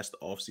Howie's best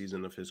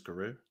offseason of his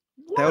career?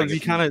 That would be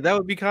kind of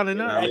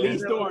nuts. At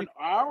least during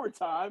our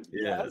time.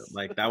 Yeah, yes.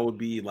 like that would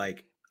be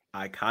like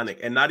iconic,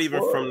 and not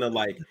even from the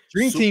like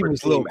dream team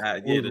was low.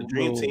 The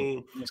dream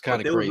team was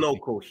kind of there crazy. was no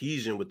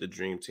cohesion with the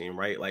dream team,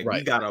 right? Like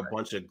we got a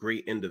bunch of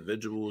great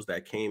individuals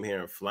that came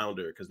here and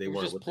floundered because they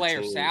weren't just with player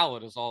the team.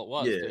 salad is all it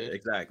was. Yeah, dude.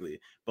 exactly.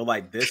 But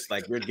like this,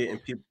 like you're getting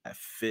people that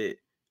fit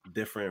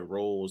different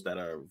roles that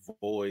are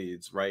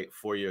voids, right,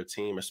 for your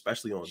team,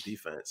 especially on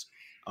defense.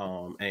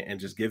 And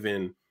just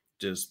giving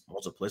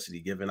multiplicity,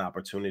 giving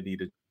opportunity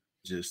to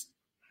just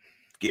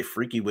get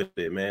freaky with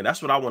it, man.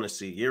 That's what I want to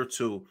see. Year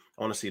 2,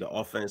 I want to see the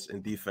offense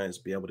and defense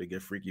be able to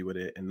get freaky with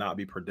it and not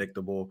be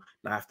predictable,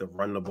 not have to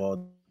run the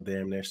ball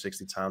damn near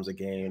 60 times a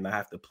game, not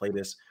have to play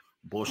this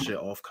bullshit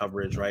off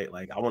coverage, right?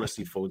 Like I want to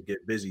see folks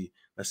get busy.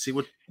 Let's see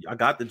what I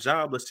got the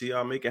job. Let's see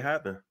y'all make it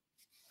happen.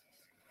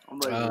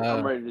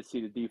 I'm ready to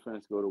see the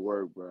defense go to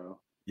work, bro.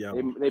 Yeah,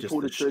 they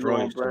pulled the trigger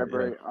on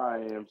Bradbury. Yeah. I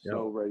am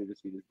so ready to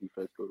see this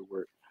defense go to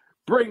work.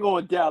 Bring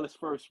on Dallas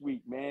first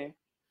week, man.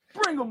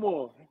 Bring them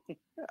on.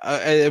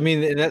 I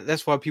mean,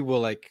 that's why people are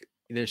like,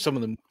 there's some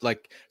of them,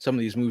 like some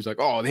of these moves, like,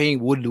 oh, they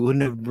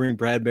wouldn't have bring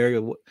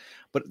Bradbury,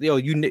 but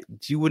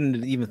you wouldn't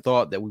have even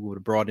thought that we would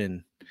have brought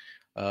in,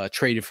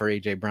 traded for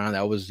AJ Brown.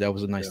 That was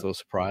a nice little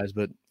surprise.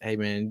 But hey,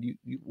 man,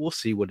 we'll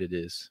see what it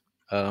is.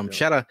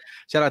 Shout out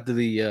to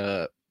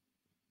the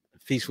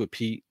Feast with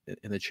Pete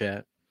in the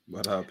chat.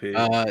 What up, Pete?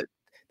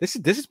 This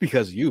is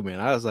because of you, man.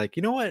 I was like,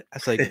 you know what? I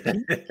was like,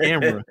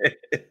 camera.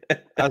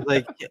 I was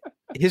like,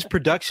 his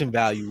production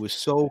value was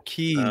so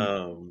key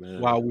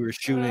while we were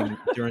shooting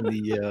during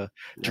the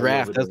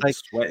draft. I was like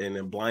sweating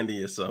and blinding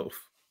yourself.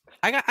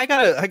 I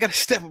gotta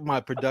step up my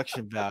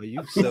production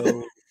value.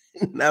 So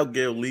now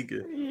Gail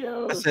leaking.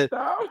 Yo, I said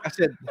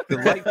the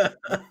light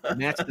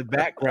match the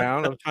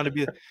background. I'm trying to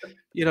be,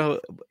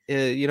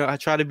 I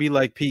try to be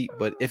like Pete.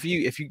 But if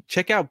you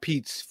check out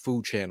Pete's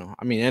food channel,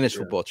 I mean, and his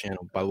football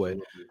channel, by the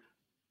way.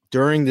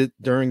 During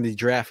the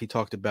draft, he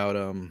talked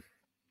about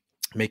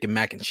making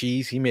mac and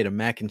cheese. He made a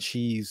mac and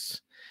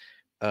cheese,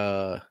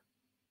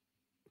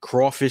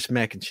 crawfish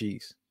mac and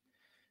cheese.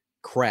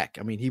 crack.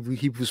 I mean, he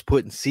was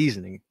putting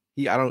seasoning.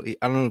 I don't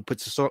know put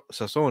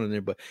sazon in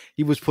there, but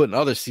he was putting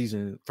other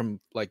seasoning from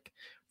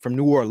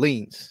New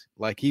Orleans.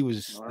 Like he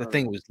was the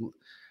thing was.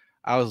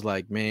 I was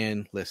like,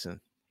 man,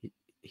 listen.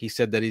 He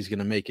said that he's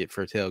gonna make it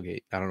for a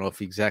tailgate. I don't know if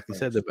he exactly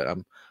said that, but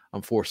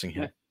I'm forcing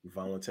him.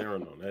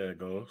 Volunteering on there it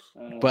goes.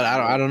 But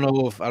I don't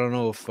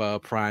know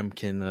if Prime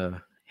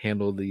can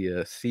handle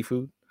the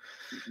seafood.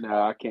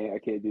 No, I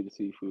can't do the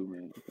seafood,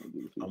 man.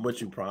 I'm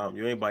with you, Prime.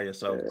 You ain't by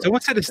yourself.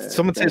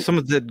 Someone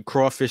said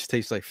crawfish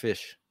tastes like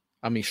fish.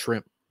 I mean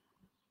shrimp.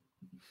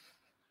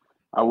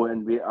 I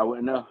wouldn't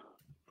know.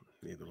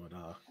 Neither would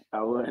I.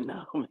 I wouldn't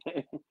know,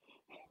 man.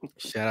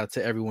 Shout out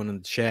to everyone in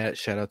the chat.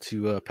 Shout out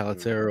to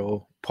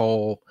Palatero,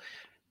 Paul,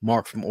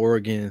 Mark from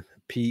Oregon,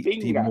 Pete,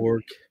 D.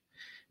 Morg,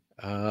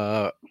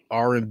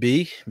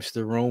 R&B,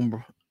 Mr.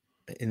 Rome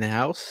in the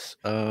house,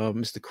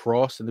 Mr.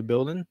 Cross in the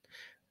building,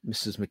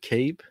 Mrs.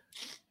 McCabe.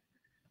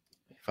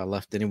 If I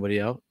left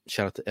anybody out,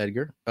 shout out to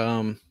Edgar.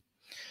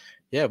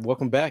 Yeah,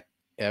 welcome back,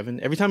 Evan.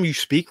 Every time you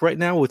speak right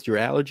now with your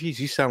allergies,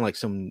 you sound like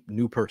some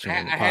new person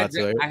on the pod.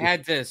 I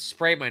had to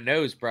spray my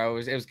nose, bro.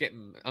 It was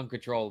getting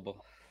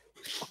uncontrollable.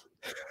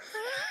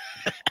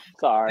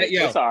 Sorry.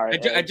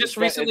 I just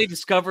recently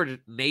discovered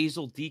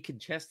nasal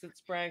decongestant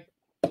spray.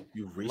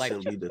 You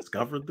recently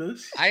discovered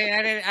this?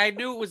 I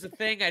knew it was a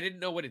thing. I didn't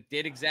know what it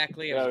did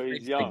exactly.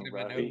 He's young,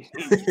 bro. He's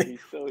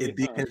so it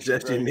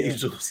decongest your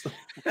nasals.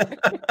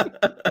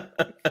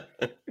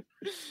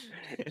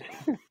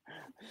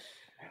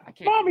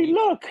 Mommy,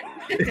 look.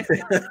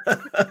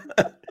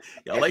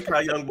 I like how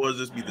young boys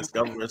just be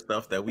discovering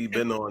stuff that we've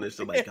been on. It's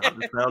like, I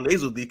just found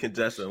nasal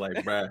decongestion.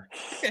 Like, bruh,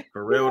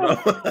 for real though.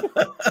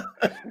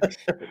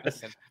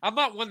 Listen, I'm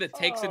not one that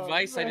takes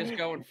advice. Man. I just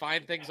go and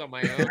find things on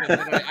my own, and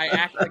then I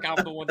act like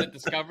I'm the one that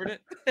discovered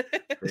it.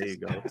 There you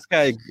go. This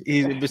guy,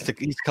 he's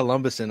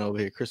Columbuson over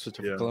here,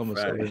 Christopher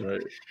Columbus. Right,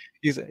 right.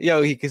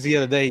 Because the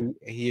other day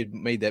he had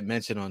made that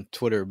mention on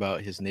Twitter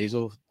about his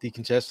nasal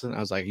decongestion. I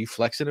was like, "Are you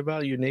flexing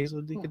about your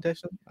nasal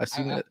decongestion?" I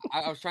seen that.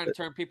 I was trying to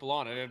turn people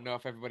on. I didn't know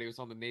if everybody was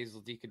on the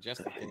nasal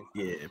decongestant thing.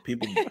 Yeah,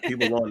 people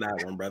on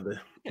that one,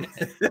 brother.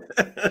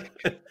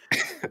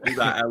 You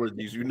got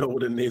allergies. You know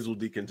what a nasal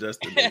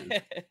decongestant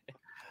is.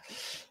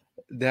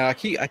 Now I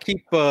keep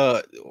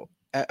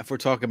if we're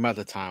talking about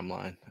the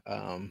timeline,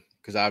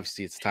 because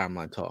obviously it's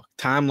timeline talk.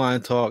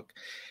 Timeline talk.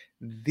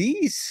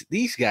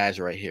 These guys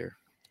right here.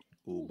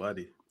 Ooh,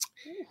 buddy.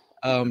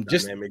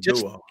 Just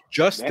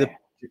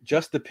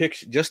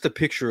the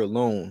picture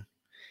alone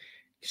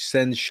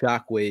sends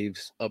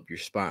shockwaves up your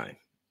spine.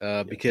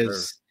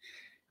 Because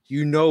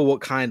you know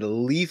what kind of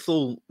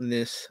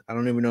lethalness. I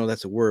don't even know if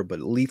that's a word, but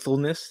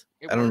lethalness.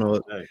 I don't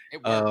know.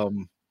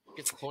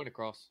 Get the point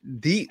across.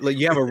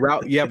 You have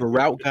a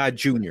route guy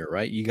junior,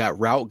 right? You got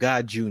route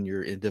guy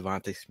junior in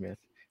Devontae Smith.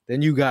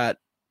 Then you got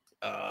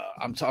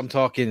I'm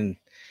talking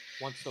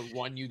wants to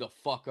run you the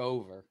fuck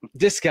over.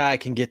 This guy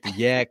can get the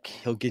yak.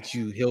 He'll get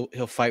you.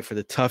 He'll fight for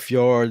the tough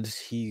yards.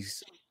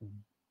 He's,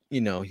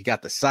 he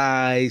got the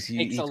size.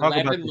 Makes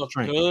 11 look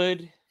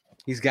good.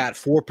 He's got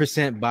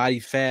 4% body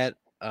fat.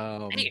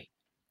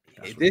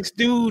 This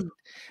dude,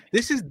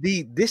 this is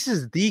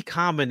the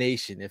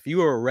combination. If you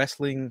were a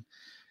wrestling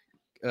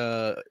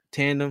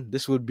tandem,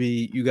 this would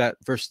be. You got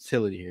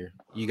versatility here.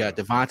 You got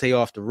Devontae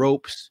off the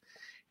ropes.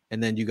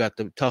 And then you got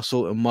the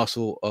tussle and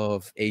muscle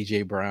of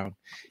AJ Brown.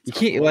 You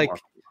can't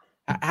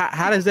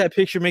how does that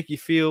picture make you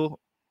feel?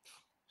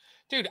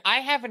 Dude, I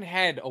haven't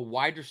had a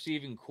wide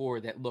receiving core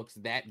that looks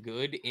that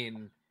good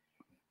in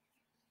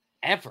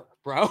ever,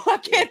 bro. I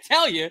can't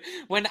tell you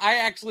when I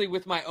actually,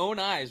 with my own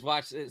eyes,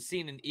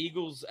 seen an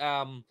Eagles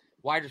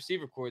wide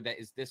receiver core that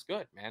is this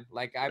good, man.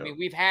 I mean,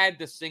 we've had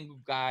the single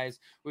guys,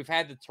 we've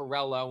had the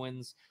Terrell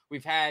Owens,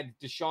 we've had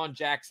Deshaun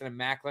Jackson and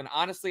Macklin.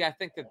 Honestly, I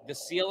think that the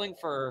ceiling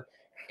for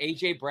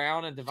AJ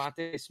Brown and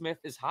Devontae Smith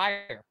is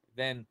higher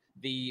than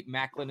the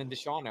Macklin and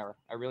Deshaun era.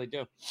 I really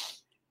do.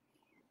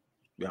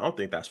 Yeah, I don't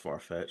think that's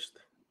far-fetched.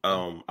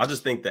 I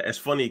just think that it's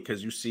funny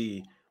because you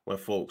see when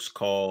folks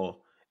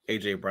call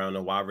AJ Brown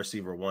a wide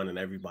receiver one and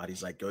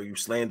everybody's like, yo, you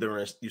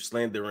slandering,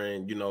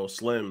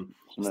 Slim.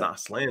 It's not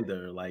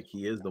slander. Like,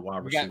 he is the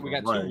wide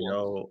receiver one,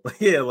 yo.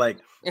 Yeah,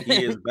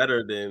 he is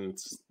better than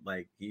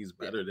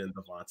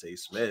Devontae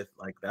Smith.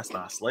 Like, that's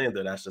not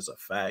slander. That's just a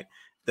fact.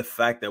 The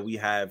fact that we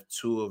have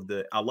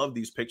I love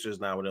these pictures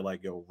now where they're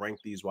like, yo,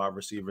 rank these wide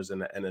receivers in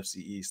the NFC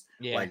East,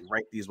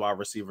 rank these wide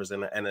receivers in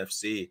the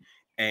NFC,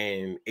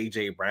 and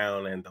AJ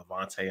Brown and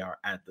Devontae are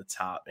at the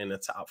top, in the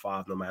top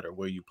 5, no matter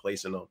where you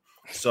placing them.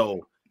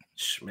 So,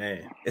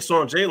 man, it's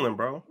on Jalen,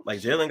 bro. Like,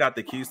 Jalen got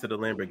the keys to the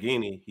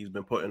Lamborghini. He's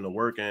been putting the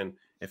work in.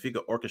 If he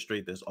could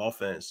orchestrate this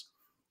offense,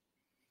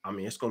 I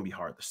mean, it's going to be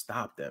hard to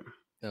stop them.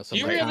 Do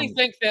you really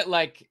think that,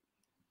 I'm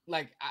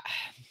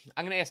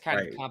going to ask kind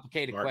of a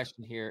complicated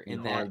question here.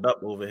 In that, lined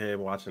up over here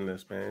watching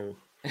this, man.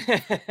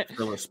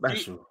 Feeling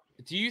special.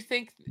 Do you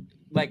think,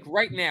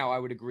 right now, I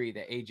would agree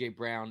that AJ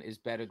Brown is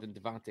better than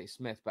Devontae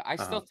Smith, but I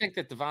still think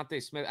that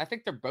Devontae Smith, I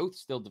think they're both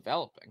still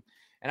developing.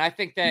 And I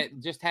think that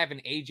just having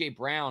AJ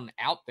Brown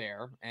out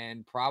there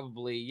and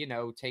probably, you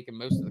know, taking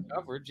most of the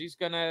coverage, he's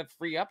going to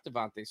free up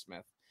Devontae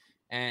Smith,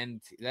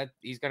 and that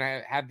he's going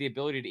to have the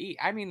ability to eat.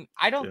 I mean,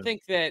 I don't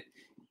think that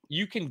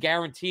you can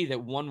guarantee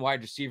that one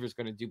wide receiver is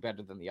going to do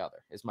better than the other,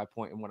 is my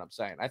point in what I'm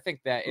saying. I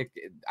think that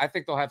I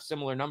think they'll have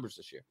similar numbers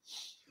this year.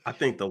 I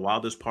think the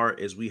wildest part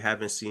is we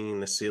haven't seen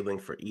the ceiling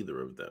for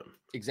either of them.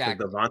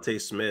 Exactly.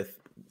 Devontae Smith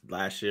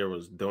last year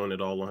was doing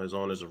it all on his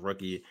own as a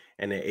rookie,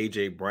 and then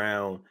AJ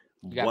Brown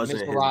wasn't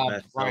his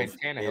best self.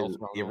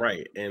 You're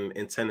right. And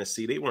in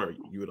Tennessee, they weren't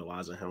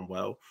utilizing him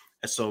well.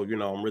 And so, you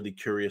know, I'm really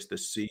curious to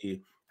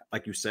see,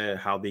 like you said,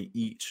 how they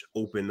each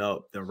open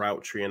up the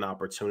route tree and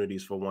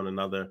opportunities for one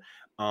another.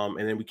 And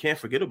then we can't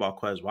forget about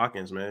Quez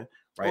Watkins, man.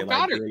 Right,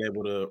 like being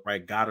able to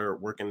Goddard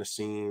working the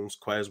seams,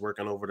 Quez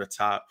working over the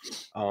top.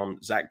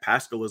 Zach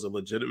Pascal is a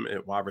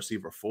legitimate wide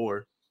receiver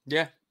 4.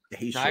 Yeah,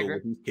 he showed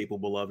what he's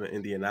capable of in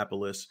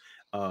Indianapolis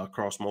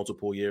across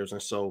multiple years.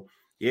 And so,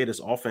 yeah, this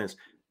offense,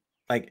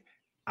 like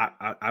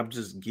I'm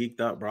just geeked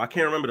up, bro. I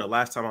can't remember the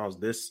last time I was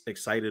this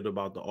excited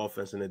about the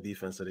offense and the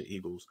defense of the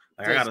Eagles.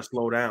 Like, I gotta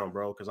slow down,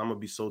 bro, because I'm gonna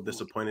be so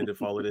disappointed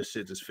if all of this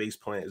shit just face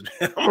plants.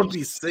 I'm gonna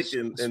be sick.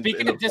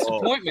 Speaking of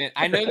disappointment,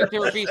 I know that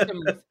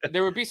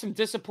there would be some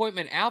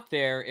disappointment out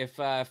there if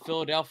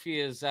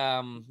Philadelphia's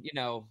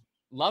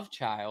love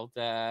child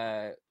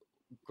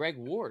Greg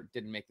Ward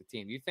didn't make the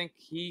team. Do you think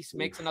he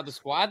makes another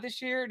squad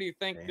this year? Or do you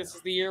think this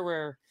is the year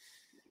where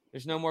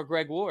there's no more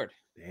Greg Ward?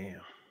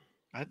 Damn.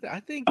 I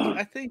think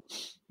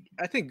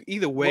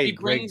either way, what he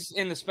brings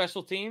in the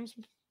special teams.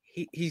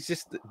 He's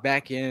just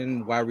back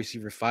in wide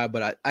receiver 5,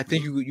 but I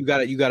think you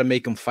gotta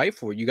make him fight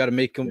for it. You gotta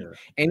make him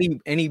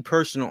any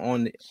person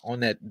on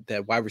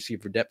that wide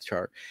receiver depth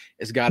chart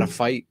has got to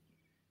fight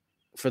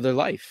for their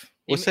life.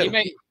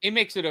 He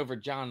makes it over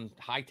John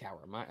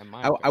Hightower.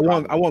 I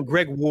want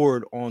Greg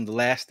Ward on the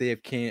last day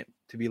of camp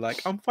to be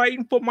like, I'm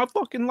fighting for my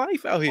fucking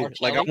life out here.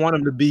 Like, I want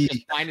him to be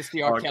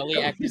Dynasty R.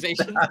 Kelly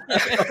accusation.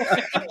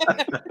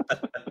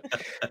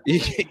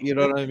 You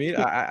know what I mean?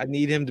 I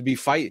need him to be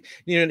fight.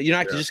 You know, you're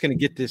not just gonna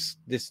get this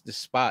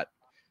spot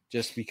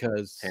just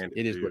because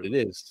it is what it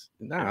is.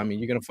 Nah, I mean,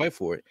 you're gonna fight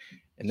for it.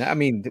 And I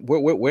mean,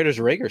 where does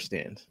Rager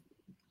stand?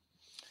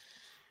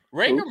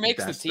 Rager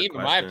makes the team,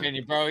 in my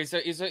opinion, bro.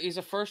 He's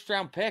a first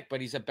round pick,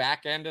 but he's a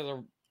back end of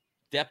the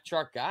depth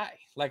chart guy.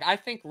 Like, I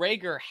think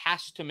Rager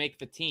has to make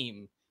the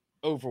team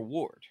over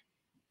Ward.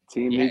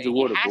 Team needs a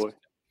water boy.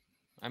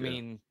 I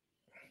mean,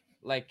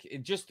 like,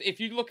 just if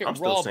you look at I'm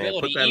raw still saying,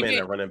 ability, put that man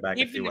at running back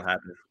and see what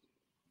happens.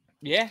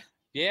 Yeah.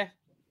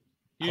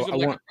 Use him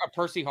like a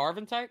Percy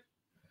Harvin type.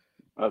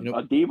 A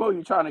Debo?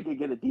 You trying to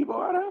get a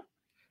Debo out of him?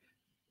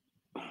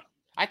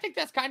 I think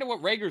that's kind of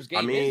what Rager's game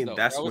is. I mean, though,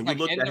 that's bro. when you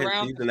look at his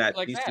season at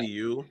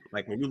TCU.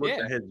 Like, when you looked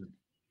at his,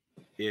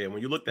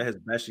 when you looked at his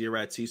best year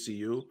at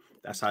TCU,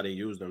 that's how they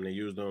used him. They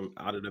used him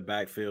out of the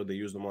backfield. They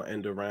used him on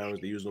end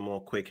arounds. They used him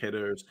on quick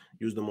hitters.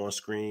 Used him on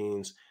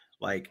screens.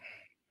 Like,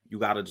 you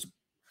got to just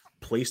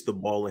place the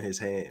ball in his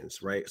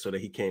hands, right, so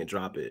that he can't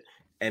drop it.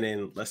 And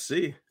then let's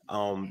see.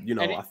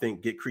 I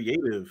think get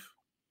creative.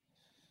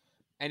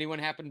 Anyone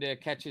happen to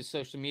catch his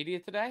social media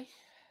today?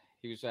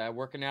 He was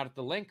working out at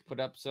the link,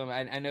 put up some.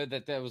 I know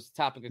that was a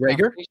topic of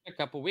conversation a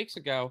couple of weeks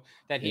ago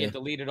that he had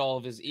deleted all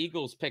of his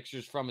Eagles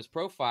pictures from his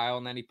profile,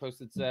 and then he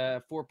posted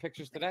 4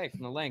 pictures today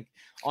from the link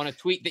on a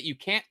tweet that you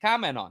can't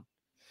comment on.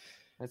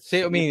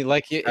 I mean,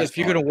 like, if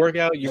you're gonna work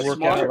out, you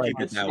work out like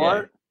that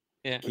way.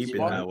 Yeah, keep it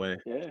that way.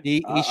 Yeah.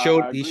 He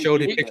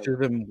showed a picture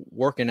of him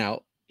working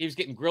out. He was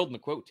getting grilled in the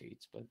quote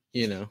tweets, but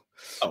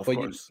of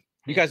course.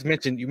 You guys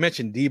mentioned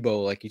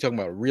Debo, like, you're talking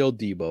about real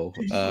Debo.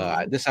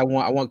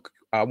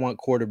 I want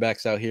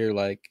quarterbacks out here.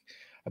 Like,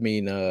 I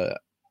mean,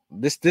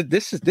 this is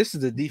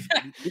the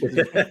defense.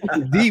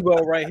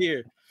 Debo right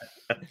here.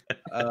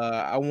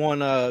 I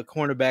want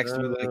cornerbacks to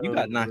be like, you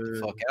got knocked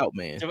the fuck out,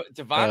 man.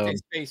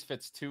 Devontae's face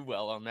fits too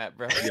well on that,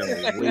 bro.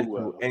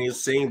 And your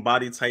same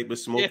body type with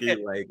Smokey,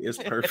 like, it's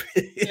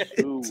perfect.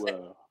 Too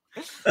well.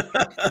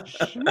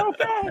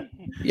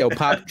 Yo,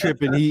 Pop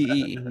tripping.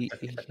 He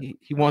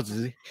wants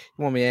me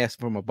to ask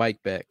for my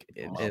bike back,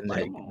 and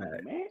like,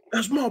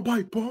 that's my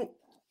bike, pump.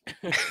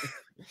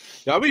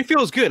 I mean, it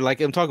feels good. Like,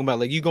 I'm talking about,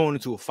 like, you going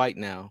into a fight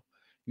now.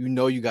 You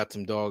know, you got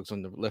some dogs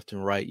on the left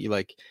and right. You're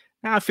like,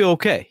 I feel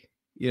okay.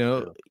 You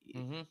know,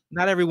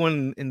 not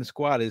everyone in the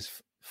squad is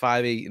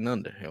 5'8" and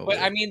under. But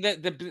I mean,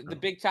 the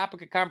big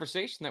topic of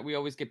conversation that we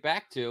always get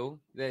back to,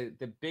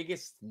 the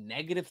biggest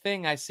negative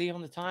thing I see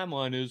on the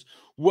timeline is,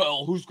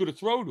 well, who's going to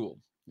throw to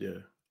him? Yeah.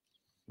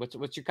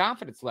 What's your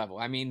confidence level?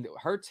 I mean,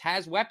 Hurts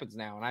has weapons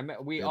now, and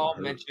we all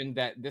mentioned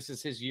that this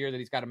is his year, that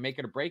he's got to make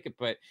it or break it.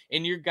 But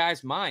in your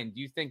guys' mind,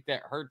 do you think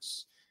that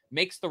Hurts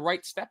makes the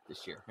right step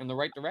this year in the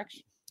right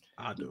direction?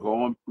 I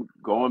do.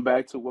 Going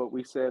back to what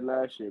we said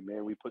last year,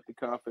 man, we put the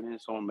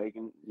confidence on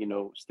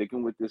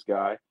sticking with this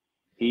guy.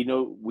 We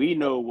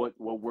know what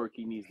work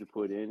he needs to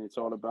put in. It's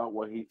all about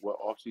what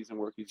offseason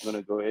work he's going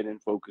to go ahead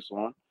and focus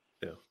on.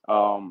 Yeah.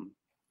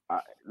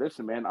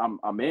 Listen, man,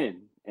 I'm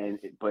in,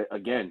 but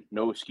again,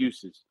 no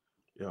excuses.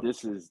 Yeah.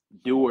 This is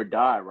do or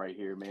die right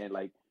here, man.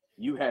 Like,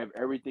 you have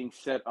everything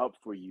set up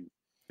for you.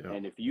 Yeah.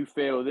 And if you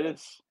fail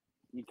this,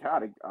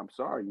 I'm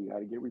sorry, you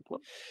gotta get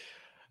replaced.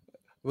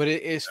 But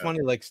it's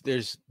funny, like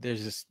there's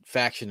this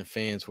faction of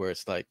fans where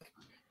it's like,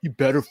 you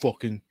better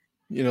fucking,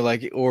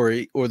 like, or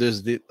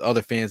there's the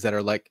other fans that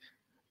are like,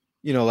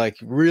 like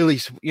really,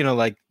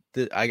 like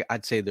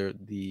I'd say they're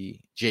the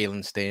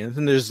Jalen stands,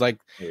 and there's like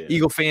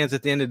Eagle fans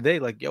at the end of the day,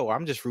 like, yo,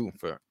 I'm just rooting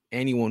for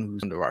anyone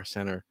who's under our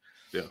center.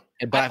 Yeah.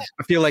 But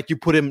I feel like you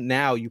put him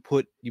now, you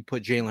put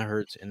Jalen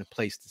Hurts in a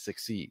place to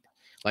succeed.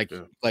 Like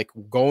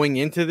going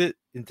into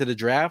the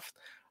draft,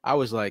 I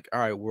was like, all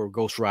right, we're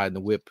ghost riding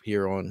the whip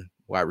here on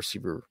wide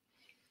receiver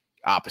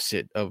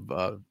opposite of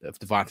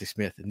Devontae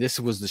Smith. And this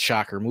was the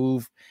shocker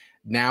move.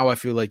 Now I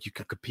feel like you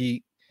can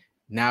compete.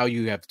 Now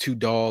you have two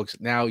dogs.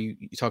 Now you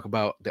talk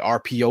about the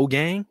RPO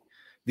gang,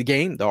 the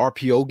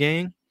RPO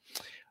gang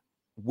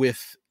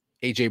with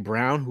AJ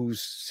Brown,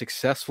 who's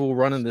successful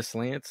running the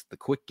slants, the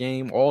quick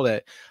game, all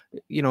that,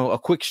 a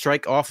quick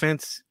strike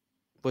offense,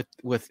 but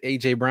with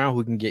AJ Brown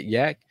who can get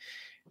yak,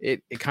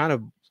 it kind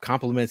of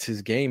complements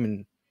his game,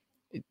 and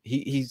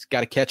he's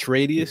got a catch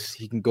radius.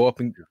 He can go up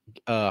and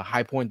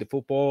high point the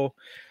football,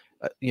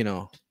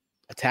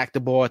 attack the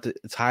ball at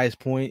its highest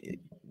point.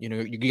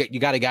 You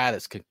got a guy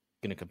that's going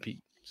to compete.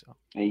 So,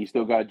 and you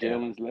still got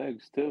Jalen's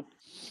legs too.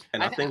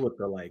 And I think with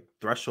the like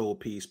threshold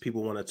piece,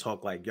 people want to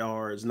talk like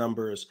yards,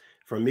 numbers.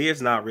 For me,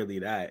 it's not really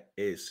that.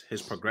 It's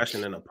his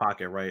progression in the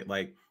pocket, right?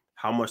 Like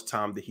how much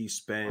time did he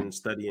spend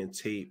studying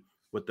tape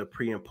with the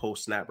pre and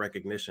post snap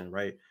recognition,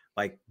 right?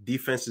 Like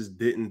defenses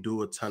didn't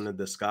do a ton of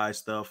disguise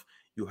stuff.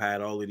 You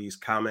had all of these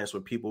comments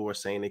where people were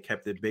saying they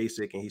kept it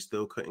basic and he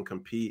still couldn't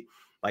compete.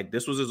 Like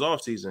this was his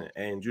offseason,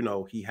 and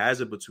he has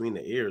it between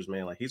the ears,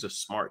 man. Like he's a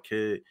smart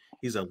kid.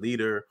 He's a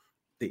leader.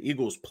 The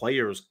Eagles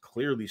players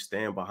clearly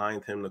stand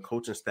behind him. The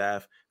coaching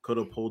staff could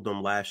have pulled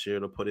them last year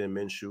to put in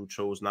Minshew,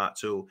 chose not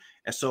to.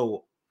 And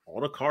so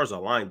all the cards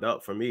are lined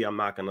up for me. I'm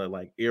not going to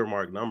like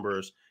earmark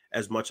numbers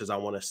as much as I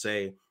want to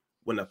say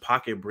when the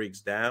pocket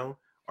breaks down,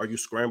 are you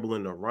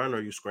scrambling to run or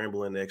are you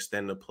scrambling to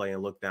extend the play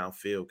and look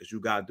downfield? Because you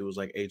got dudes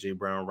like A.J.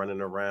 Brown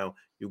running around.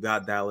 You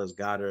got Dallas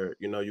Goedert.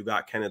 You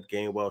got Kenneth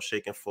Gainwell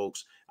shaking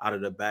folks out of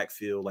the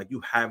backfield. Like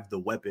you have the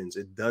weapons.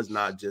 It does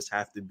not just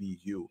have to be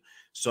you.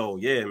 So,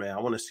 yeah, man,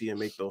 I want to see him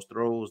make those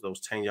throws,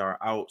 those 10-yard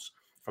outs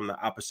from the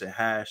opposite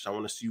hash. I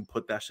want to see you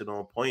put that shit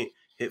on point,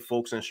 hit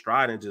folks in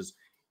stride, and just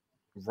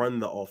run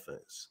the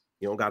offense.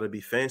 You don't got to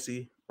be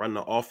fancy. Run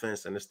the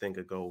offense, and this thing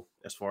could go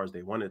as far as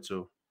they want it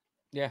to.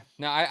 Yeah,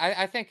 no,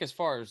 I think as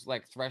far as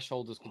like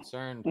threshold is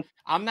concerned,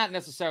 I'm not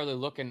necessarily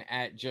looking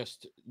at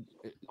just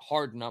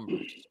hard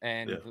numbers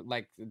and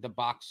like the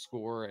box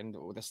score and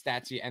the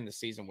stats you end the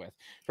season with.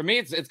 For me,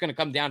 it's going to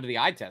come down to the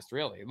eye test,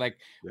 really. Like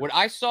what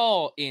I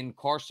saw in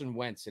Carson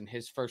Wentz in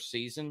his first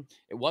season,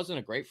 it wasn't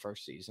a great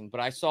first season,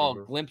 but I saw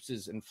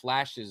glimpses and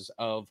flashes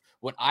of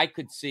what I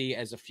could see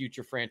as a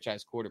future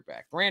franchise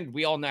quarterback. Granted,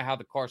 we all know how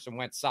the Carson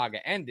Wentz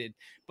saga ended,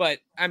 but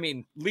I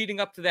mean, leading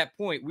up to that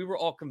point, we were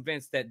all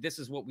convinced that this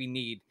is what we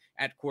need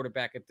at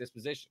quarterback at this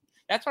position.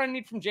 That's what I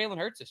need from Jalen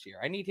Hurts this year.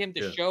 I need him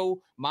to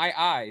show my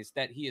eyes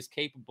that he is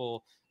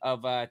capable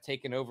of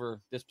taking over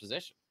this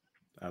position.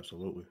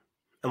 Absolutely.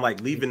 And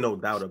like leaving no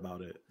doubt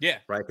about it. Yeah.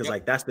 Right. Because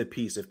like that's the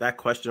piece. If that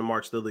question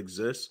mark still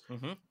exists,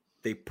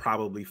 they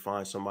probably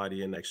find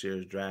somebody in next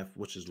year's draft,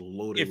 which is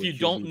loaded. If you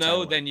don't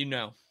know, then you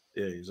know.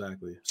 Yeah,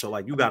 exactly. So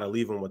like you got to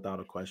leave them without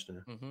a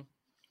question. I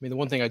mean, the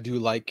one thing I do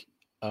like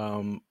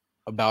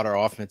about our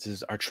offense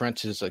is our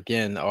trenches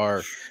again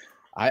are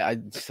I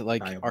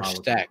like are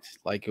stacked.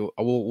 Like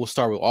we'll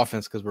start with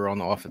offense because we're on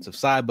the offensive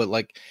side, but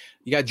like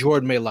you got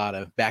Jordan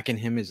Mailata, backing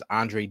him is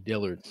Andre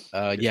Dillard.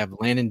 You have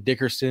Landon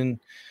Dickerson,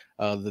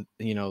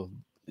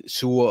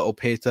 Sua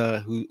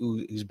Opeta,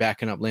 who's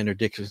backing up Landon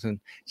Dickerson,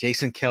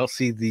 Jason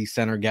Kelsey, the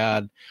center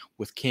god,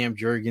 with Cam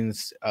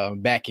Jurgens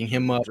backing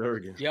him up.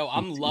 Yo,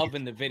 I'm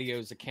loving the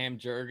videos of Cam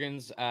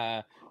Jurgens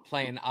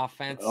playing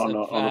offense on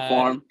the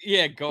farm.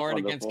 Yeah, guard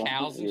against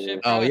cows and shit.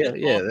 Oh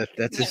yeah.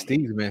 That's his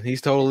Steve, man.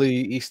 He's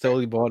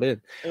totally bought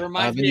in. It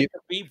reminds me of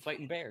Khabib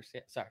fighting bears.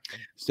 Yeah, sorry.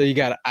 So you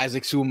got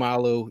Isaac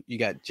Seumalo, you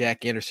got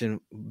Jack Anderson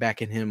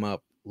backing him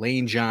up,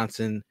 Lane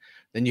Johnson.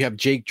 Then you have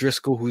Jake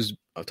Driscoll, who's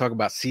talk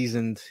about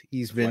seasoned.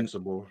 He's been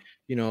flexible,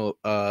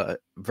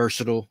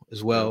 versatile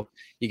as well.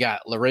 You got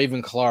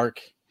LaRaven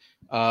Clark.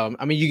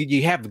 I mean,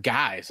 you have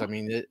guys. I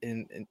mean,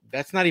 and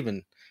that's not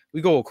even.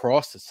 We go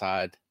across the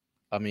side.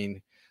 I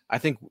mean, I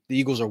think the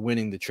Eagles are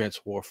winning the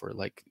trench warfare.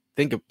 Like,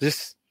 think of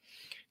this.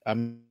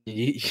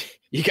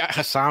 You got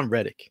Hassan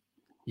Reddick.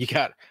 You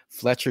got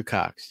Fletcher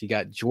Cox. You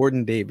got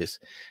Jordan Davis,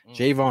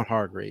 Javon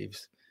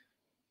Hargraves,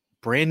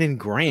 Brandon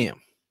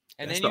Graham.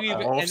 And then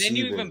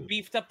you even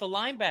beefed up the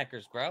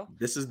linebackers, bro.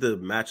 This is the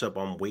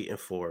matchup I'm waiting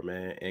for,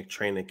 man. In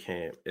training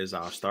camp is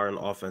our starting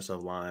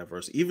offensive line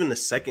versus even the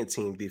second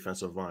team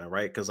defensive line,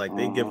 right? Because like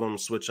they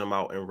switch them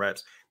out in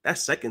reps. That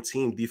second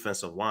team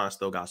defensive line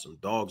still got some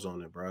dogs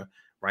on it, bro.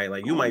 Right?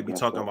 Like you might be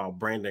talking about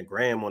Brandon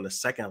Graham on the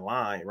second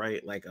line,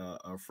 right? Like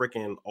a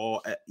freaking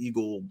all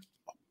Eagle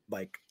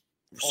like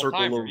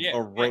circle of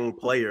a ring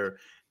player.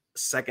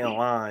 second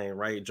line,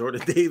 right?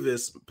 Jordan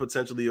Davis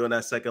potentially on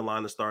that second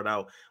line to start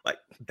out. Like,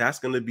 that's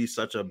going to be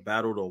such a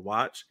battle to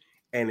watch,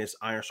 and it's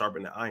iron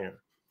sharpening iron.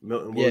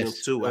 Milton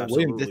Williams too,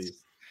 absolutely.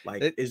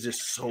 It's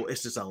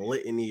just a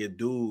litany of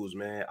dudes,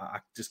 man. I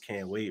just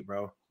can't wait,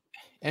 bro.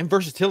 And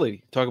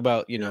versatility. Talk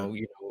about you know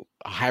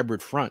a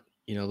hybrid front.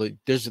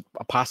 There's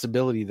a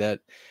possibility that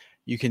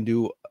you can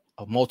do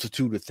a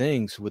multitude of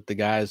things with the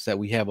guys that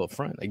we have up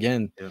front.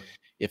 Again,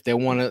 if they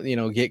want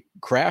to get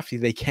crafty,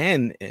 they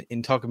can.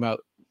 In talking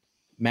about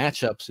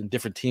matchups and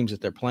different teams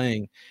that they're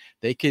playing,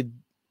 they could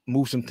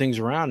move some things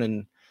around.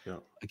 And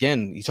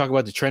again, you talk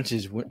about the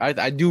trenches.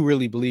 I do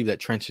really believe that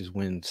trenches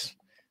wins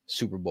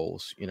Super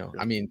Bowls.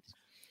 I mean,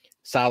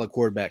 solid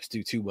quarterbacks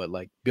do too, but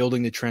like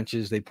building the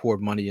trenches, they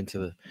poured money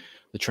into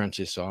the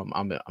trenches. So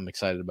I'm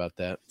excited about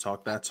that.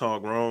 Talk that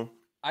talk, Rome.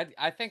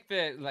 I think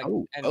that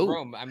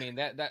Rome, I mean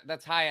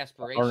that's high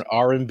aspiration.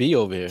 R&B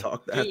over here.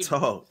 Talk that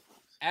talk.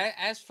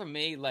 As for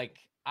me, like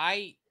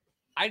I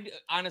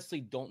honestly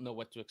don't know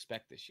what to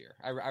expect this year.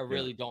 I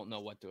really don't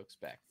know what to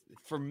expect.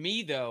 For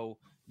me though,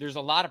 there's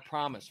a lot of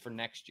promise for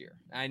next year.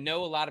 I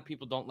know a lot of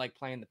people don't like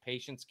playing the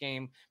patience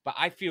game, but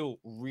I feel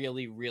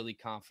really, really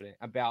confident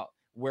about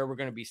where we're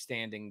going to be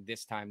standing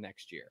this time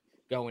next year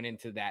going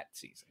into that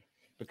season.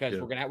 Because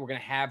we're gonna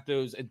have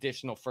those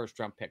additional first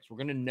round picks. We're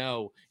gonna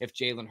know if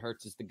Jalen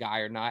Hurts is the guy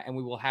or not, and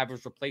we will have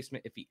his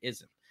replacement if he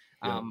isn't.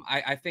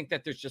 I think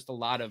that there's just a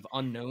lot of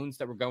unknowns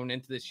that we're going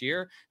into this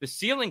year. The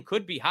ceiling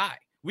could be high.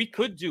 We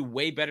could do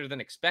way better than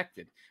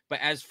expected. But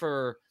as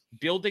for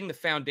building the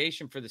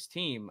foundation for this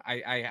team,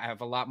 I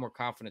have a lot more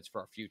confidence for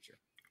our future.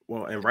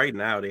 Well, and right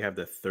now they have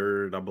the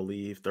third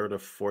or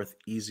fourth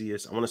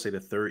easiest. I want to say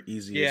the third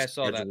easiest. Yeah, I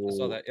saw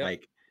that. Yep.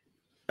 Like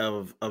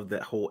of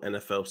that whole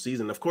NFL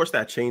season. Of course,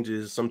 that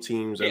changes. Some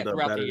teams end up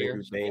better than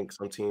you think.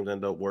 Some teams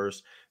end up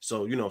worse.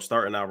 So,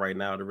 starting out right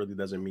now, that really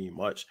doesn't mean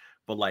much.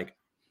 But like,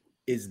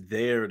 is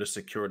there to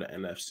secure the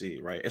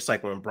NFC, right? It's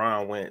like when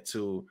Brown went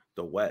to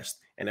the West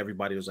and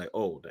everybody was like,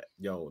 oh,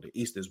 the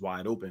East is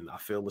wide open. I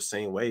feel the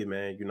same way,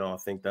 man. I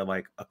think that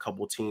like a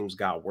couple teams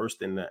got worse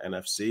than the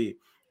NFC.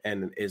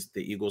 And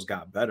the Eagles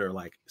got better,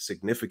 like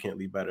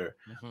significantly better.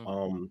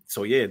 Mm-hmm.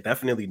 So yeah,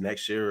 definitely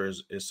next year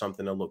is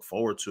something to look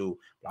forward to.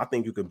 But I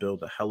think you could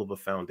build a hell of a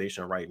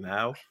foundation right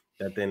now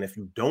that then if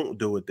you don't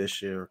do it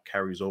this year,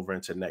 carries over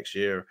into next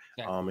year.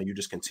 And you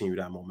just continue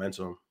that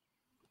momentum.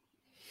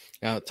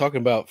 Now,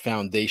 talking about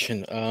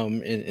foundation,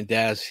 and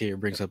Daz here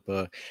brings up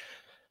a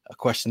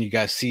question. You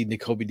guys see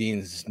Nakobe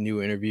Dean's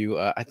new interview.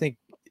 I think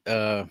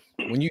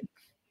when you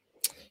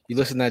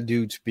listen to that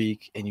dude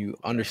speak and you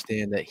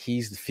understand that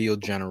he's the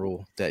field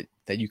general that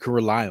you can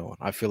rely on.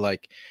 I feel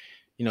like,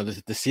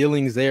 the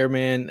ceiling's there,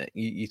 man.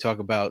 You talk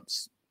about,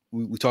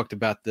 we talked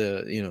about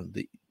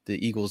the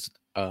Eagles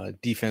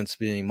defense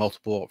being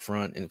multiple up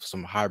front and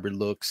some hybrid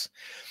looks,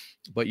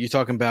 but you're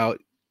talking about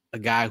a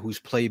guy who's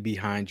played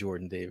behind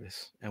Jordan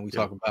Davis. And we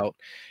talk about,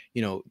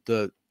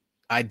 the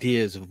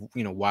ideas of,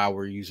 why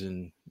we're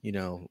using,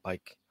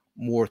 like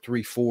more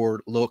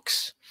 3-4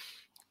 looks.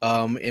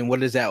 And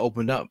what does that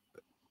open up?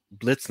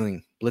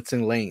 Blitzing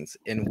lanes,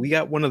 and we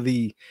got one of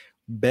the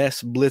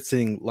best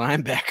blitzing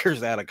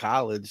linebackers out of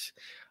college.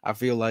 I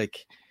feel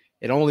like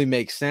it only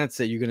makes sense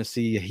that you're going to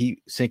see a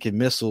heat-sinking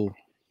missile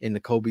in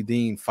Nakobe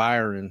Dean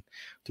firing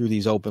through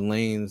these open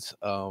lanes.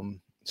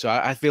 So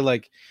I feel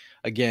like,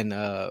 again,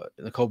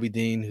 Nakobe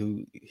Dean,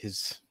 who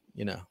is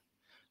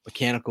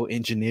mechanical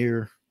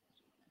engineer,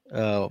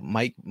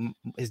 Mike,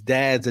 his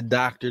dad's a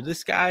doctor.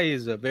 This guy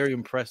is a very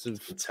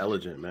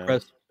intelligent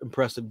man,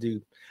 impressive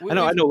dude.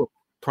 I know.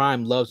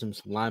 Prime loves him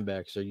some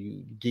linebackers. Are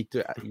you geeked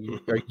out?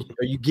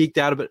 Are you geeked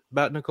out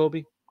about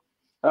Nakobe?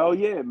 Oh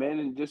yeah, man!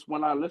 And just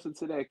when I listen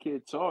to that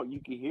kid talk,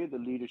 you can hear the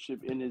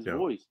leadership in his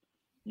voice.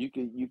 You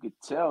could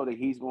tell that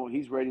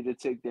he's ready to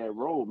take that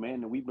role,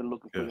 man. And we've been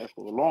looking for that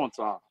for a long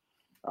time.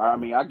 I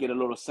mean, I get a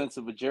little sense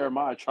of a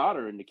Jeremiah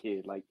Trotter in the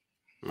kid. Like,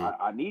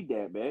 I need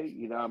that, man.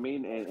 You know what I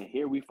mean? And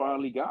here we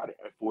finally got it.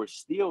 If we're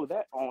still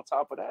that on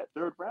top of that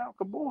third round,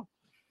 come on,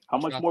 how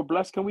much more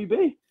blessed can we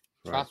be?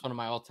 That's one of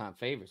my all-time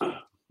favorites.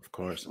 Of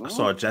course. I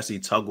saw Jesse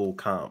Tuggle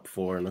comp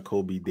for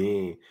Nakobe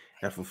Dean.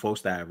 And for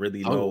folks that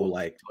really know,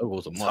 like,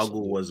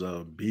 Tuggle was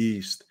a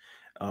beast.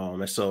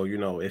 And so,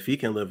 if he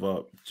can live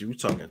up, you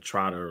talking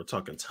Trotter or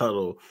talking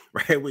Tuttle,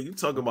 right? When you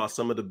talking about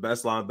some of the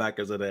best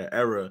linebackers of that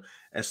era.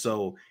 And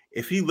so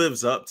if he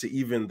lives up to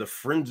even the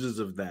fringes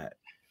of that,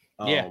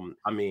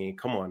 I mean,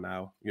 come on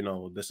now.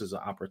 This is an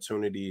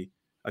opportunity,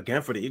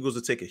 again, for the Eagles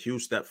to take a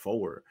huge step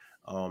forward.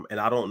 And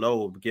I don't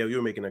know, Gail, you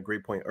were making a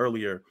great point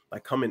earlier,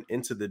 like coming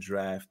into the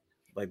draft,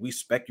 like we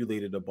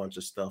speculated a bunch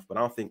of stuff, but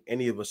I don't think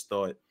any of us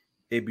thought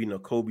it'd be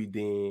Nakobe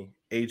Dean,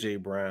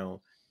 AJ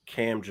Brown,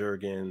 Cam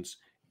Jurgens,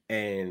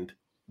 and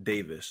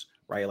Davis,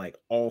 right? Like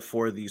all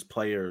four of these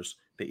players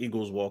the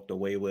Eagles walked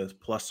away with,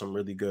 plus some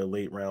really good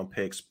late round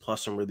picks,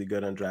 plus some really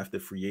good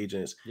undrafted free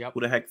agents. Yep. Who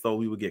the heck thought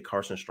we would get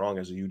Carson Strong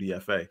as a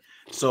UDFA?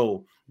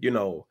 So,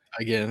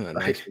 again,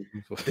 like,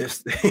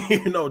 this,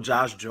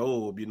 Josh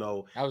Jobe,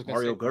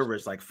 Mario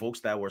Gervich, like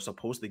folks that were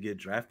supposed to get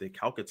drafted.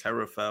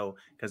 Calcaterra fell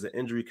because of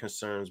injury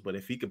concerns, but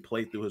if he could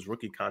play through his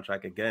rookie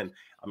contract again,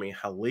 I mean,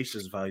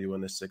 hellacious value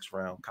in the 6th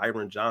round.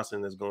 Kyron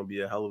Johnson is going to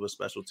be a hell of a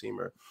special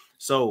teamer.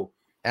 So,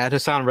 add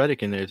Hassan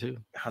Reddick in there too.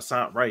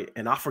 Right.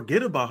 And I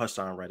forget about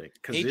Hassan Reddick,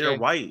 Kazir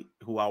White,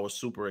 who I was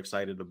super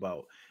excited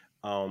about.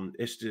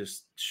 It's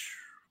just,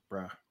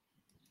 bruh,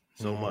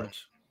 so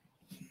much.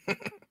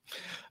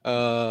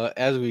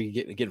 As we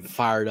get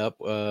fired up,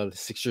 the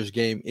Sixers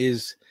game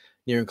is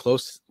nearing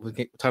close.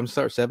 Time to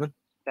start 7:30.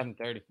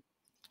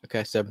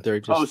 Okay,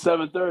 7:30.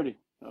 7:30.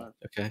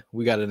 Okay,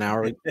 we got an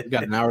hour. We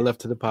got an hour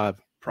left to the pod.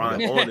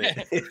 Prime on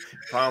it.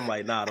 Prime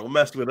like, nah, don't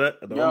mess with it.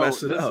 Don't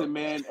mess it up. Listen,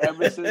 man,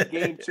 ever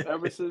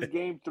since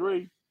game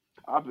 3,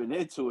 I've been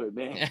into it,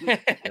 man.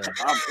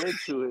 I'm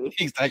into it.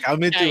 He's like,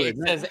 I'm into it.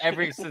 Says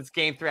since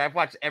game 3. I've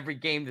watched every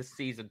game this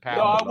season, pal.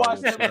 No, I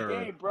watched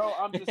every game, bro.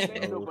 I'm just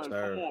saying, but come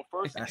on,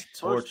 that's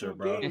torture,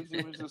 first 2 games,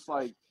 it was just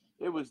like,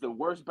 it was the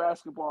worst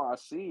basketball I've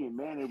seen,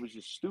 man. It was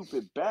just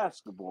stupid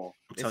basketball.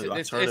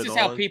 This is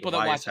how people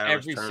that watch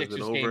every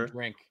Sixers game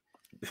drink.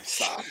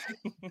 Stop.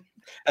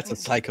 That's a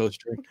psycho's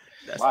drink.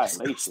 That's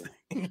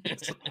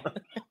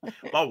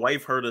my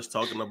wife heard us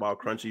talking about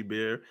crunchy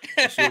beer.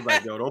 And she was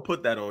like, "Yo, don't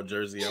put that on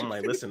Jersey." I'm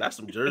like, "Listen, that's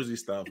some Jersey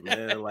stuff,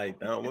 man. Like,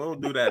 we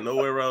don't do that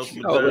nowhere else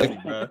but Jersey,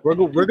 bro.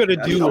 We're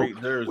gonna do.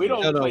 We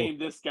don't claim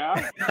this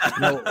guy.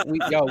 We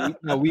gotta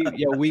do. We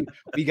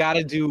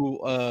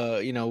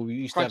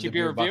used to have crunchy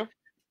beer review.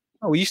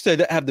 We used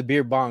to have the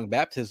beer bong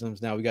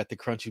baptisms. Now we got the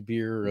crunchy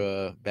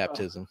beer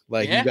baptism.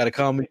 Like, you got to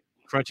come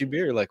crunchy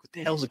beer. Like, what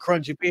the hell's a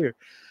crunchy beer?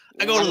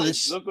 I go to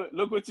this.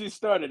 Look what you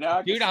started. Now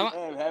I can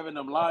see having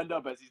them lined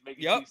up as he's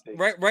making cheesesteaks.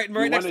 Right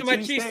next to my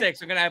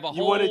cheesesteaks. I'm gonna have a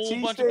whole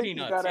bunch of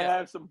peanuts. You gotta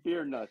have some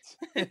beer nuts.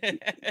 I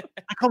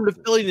come to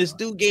Philly. This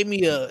dude gave me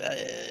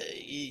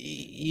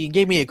he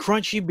gave me a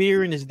crunchy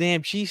beer and his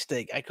damn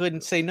cheesesteak. I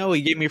couldn't say no.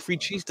 He gave me a free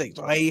cheesesteak,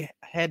 so I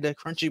had the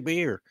crunchy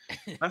beer.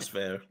 That's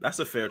fair. That's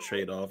a fair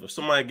trade-off. If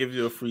somebody gives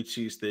you a free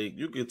cheesesteak,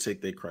 you can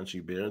take their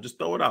crunchy beer and just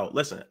throw it out.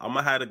 Listen, I'm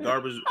gonna have the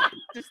garbage.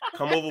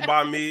 Come over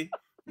by me.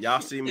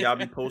 Y'all see me, y'all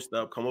be posted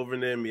up. Come over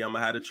near me. I'm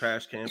gonna have a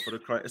trash can for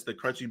it's the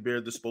crunchy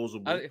beer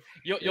disposable.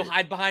 You'll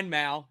hide behind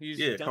Mal.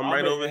 Come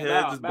right over here.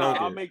 Just dunk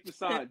it. I'll make the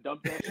sign.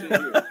 Dump that shit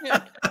here.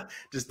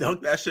 Just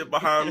dunk that shit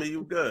behind me.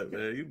 You good,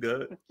 man. You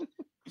good.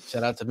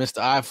 Shout out to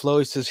Mr. iFlow.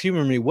 He says,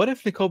 humor me. What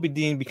if Nakobe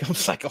Dean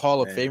becomes like a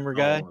Hall of Famer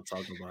guy? I want to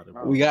talk about it,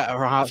 bro. We got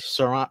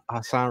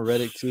Hassan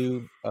Reddick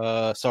too.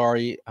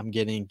 Sorry, I'm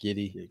getting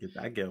giddy. Yeah, get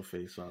that girl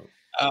face out.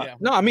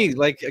 No, I mean,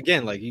 like,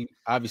 again, like,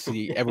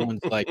 obviously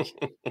everyone's like,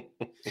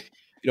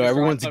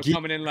 everyone's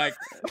coming in like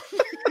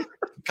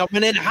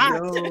coming in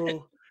hot.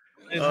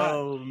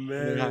 Oh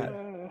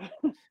man,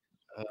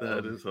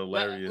 that is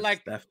hilarious.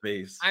 Like that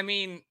face. I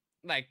mean,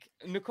 like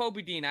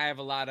Nakobe Dean, I have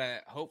a lot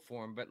of hope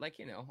for him, but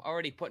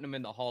already putting him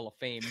in the Hall of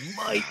Fame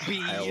might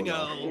be,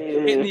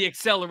 hitting the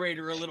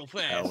accelerator a little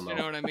fast. You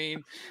know what I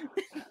mean?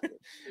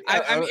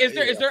 I mean,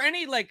 is there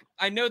any, like,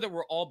 I know that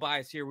we're all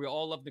biased here. We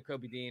all love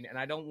Nakobe Dean, and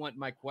I don't want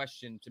my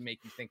question to make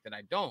you think that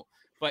I don't.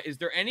 But is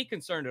there any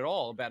concern at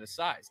all about his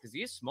size? Because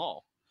he is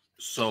small.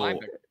 So, I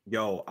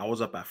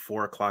was up at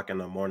 4:00 in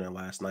the morning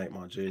last night,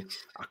 my G.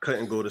 I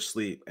couldn't go to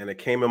sleep, and it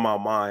came in my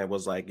mind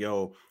was like,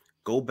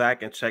 go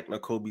back and check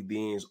Nakobe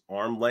Dean's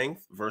arm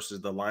length versus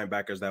the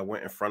linebackers that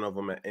went in front of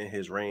him in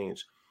his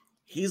range.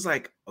 He's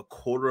like a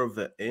 1/4 of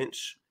an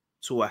inch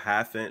to a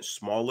 1/2 inch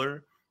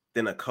smaller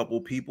than a couple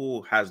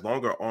people, has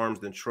longer arms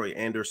than Troy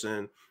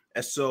Anderson.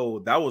 And so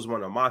that was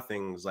one of my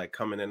things, like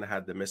coming in, I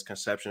had the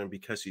misconception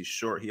because he's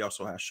short. He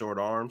also has short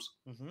arms.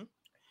 Mm-hmm.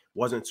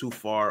 Wasn't too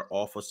far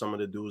off of some of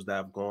the dudes that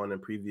have gone in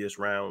previous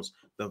rounds,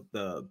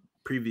 the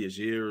previous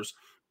years.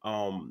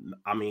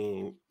 I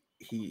mean,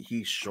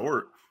 he's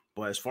short.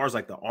 But as far as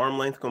like the arm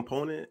length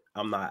component,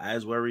 I'm not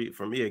as worried.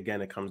 For me,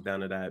 again, it comes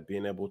down to that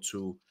being able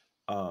to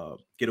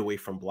get away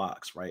from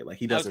blocks, right? Like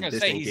he doesn't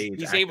disengage.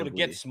 He's able to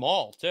get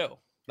small too.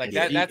 Like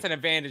that's an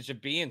advantage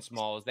of being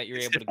small, is that you're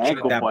able to get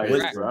that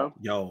blitzing, bro.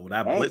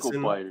 That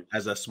blitzing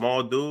as a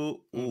small dude,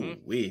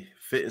 we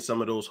fit in some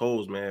of those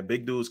holes, man.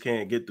 Big dudes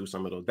can't get through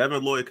some of those.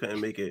 Devin Lloyd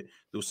couldn't make it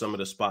through some of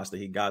the spots that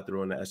he got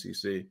through in the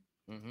SEC.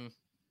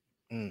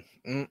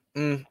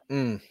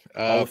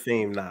 Hall of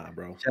Fame, nah,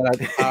 bro. Shout out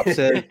to Pop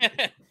said,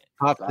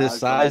 Pop, this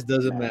size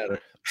doesn't matter.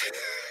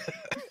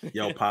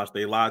 Yo, Pops,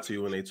 they lied to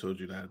you when they told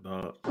you that,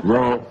 dog.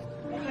 Wrong.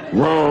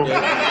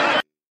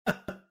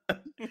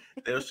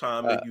 They was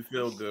trying to make you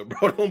feel good,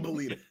 bro. Don't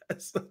believe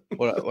that.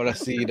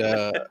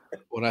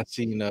 When I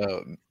seen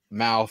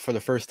Mal for the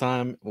first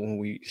time when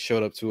we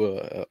showed up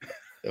to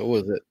what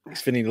was it,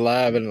 Xfinity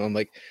Live, and I'm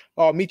like,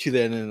 "Oh, I'll meet you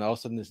there." And then all of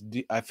a sudden,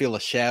 I feel a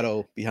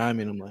shadow behind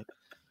me, and I'm like,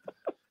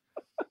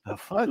 "The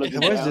fuck? What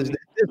is this?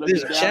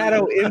 There's a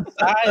shadow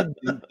inside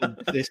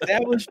the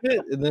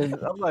establishment." And then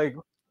I'm like,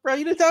 bro.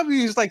 You didn't tell me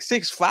he was like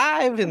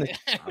 6'5", and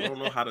I don't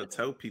know how to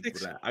tell people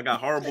that. I got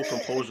horrible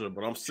composure,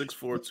 but I'm 6'4",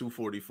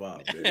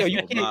 245. Man. Yo, you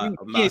So can't,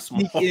 I'm not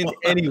sneak small. in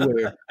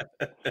anywhere.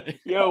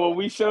 Yo, when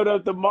we showed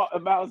up the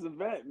Mouse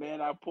event,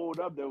 man, I pulled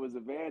up. There was a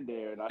van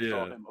there, and I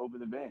saw him open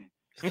the van.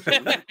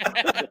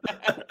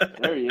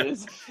 There he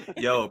is.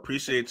 Yo,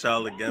 appreciate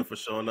y'all again for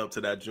showing up to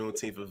that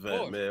Juneteenth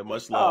event, man.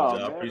 Much love,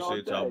 y'all.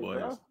 Appreciate y'all,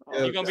 boys.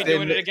 You gonna be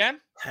doing it again?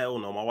 Hell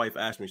no. My wife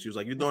asked me. She was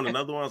like, "You doing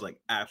another one?" I was like,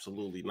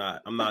 "Absolutely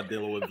not. I'm not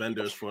dealing with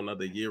vendors for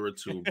another year or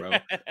two, bro.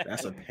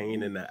 That's a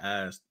pain in the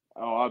ass."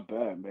 Oh, I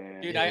bet,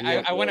 man. Dude,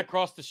 I went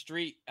across the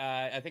street.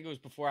 I think it was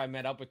before I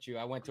met up with you.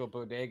 I went to a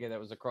bodega that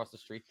was across the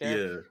street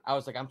there. Yeah. I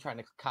was like, I'm trying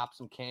to cop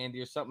some candy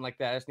or something like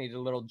that. I just needed a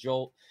little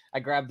jolt. I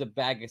grabbed a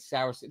bag of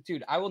sour.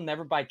 Dude, I will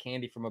never buy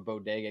candy from a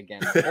bodega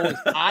again. It's always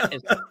hot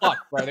as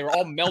fuck, bro. They were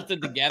all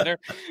melted together.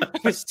 I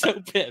was so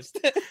pissed.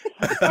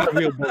 It's not a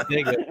real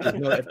bodega.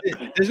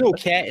 There's no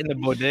cat in the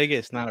bodega.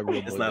 It's not a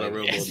real. It's not a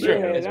real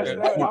bodega.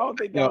 Yeah, I don't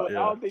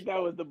think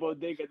that was the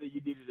bodega that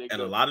you needed to And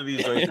go a lot of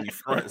these joints be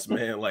fronts,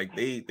 man. Like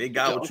they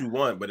got what you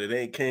want, but it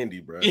ain't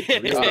candy, bro.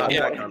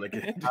 That kind of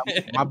candy.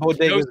 My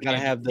bodega's gotta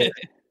have the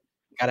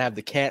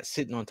cat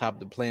sitting on top of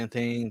the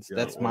plantains.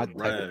 That's my type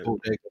of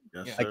bodega.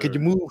 Yes, like, could you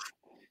move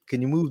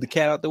the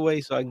cat out the way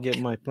so I can get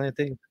my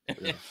plantain?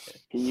 Yeah.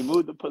 Can you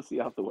move the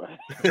pussy out the way?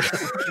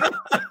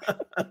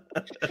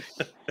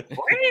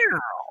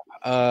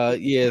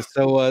 Yeah.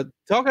 So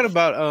talking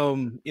about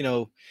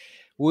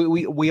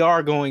we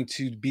are going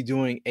to be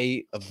doing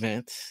a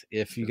event.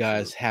 If you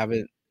guys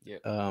haven't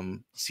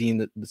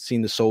seen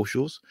the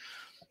socials,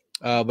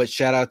 but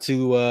shout out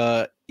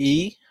to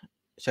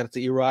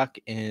E-Rock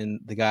and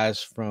the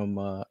guys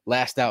from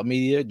Last Out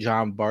Media,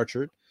 John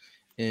Barchard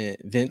and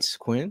Vince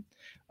Quinn.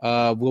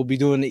 We'll be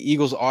doing the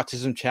Eagles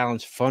Autism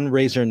Challenge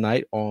fundraiser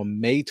night on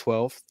May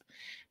 12th.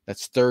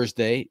 That's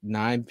Thursday,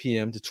 9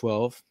 p.m. to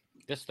 12.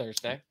 This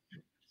Thursday.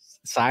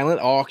 Silent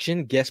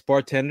auction. Guest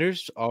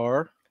bartenders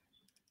are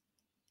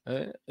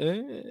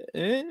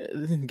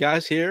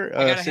guys here.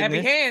 I got a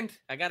heavy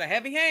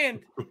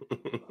hand.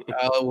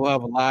 We'll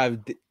have a live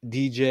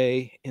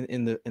DJ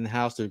in the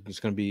house. There's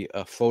going to be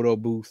a photo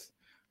booth.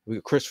 We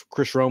got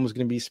Chris Rome is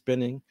going to be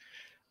spinning.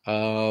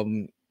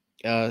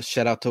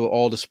 Shout out to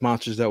all the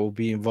sponsors that will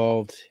be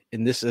involved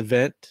in this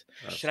event.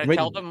 Should I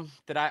tell them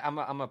that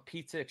I'm a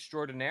pizza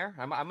extraordinaire?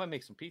 I'm gonna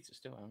make some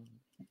pizzas too.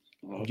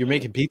 You're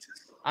making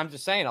pizzas? I'm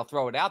just saying. I'll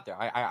throw it out there.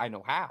 I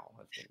know how.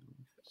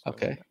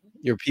 Okay,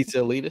 you're a pizza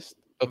elitist.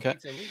 Okay.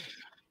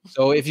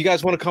 So if you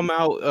guys want to come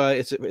out,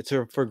 it's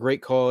for a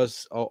great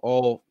cause.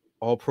 All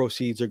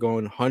proceeds are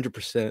going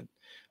 100%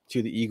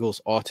 to the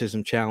Eagles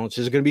Autism Challenge.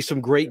 There's going to be some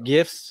great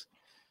gifts.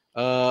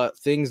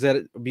 Things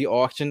that be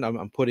auctioned.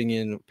 I'm putting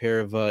in a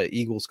pair of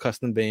Eagles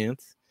custom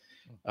bands.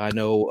 I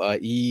know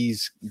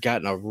E's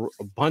gotten a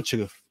bunch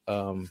of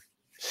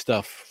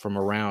stuff from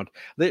around.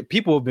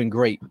 People have been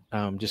great.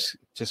 Just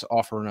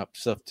offering up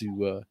stuff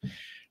to.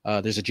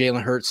 There's a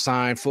Jalen Hurts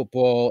signed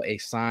football, a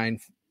signed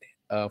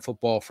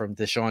football from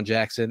Deshaun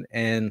Jackson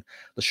and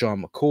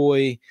LaShawn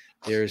McCoy.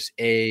 There's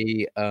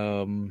a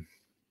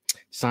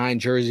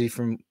signed jersey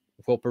from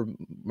Wilper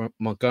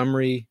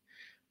Montgomery.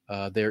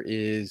 There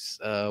is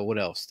what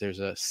else? There's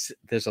a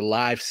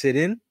live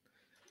sit-in.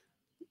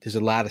 There's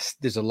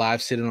a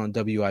live sit-in on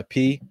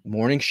WIP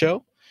morning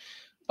show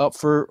up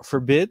for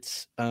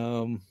bids.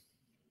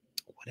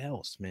 What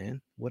else,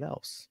 man? What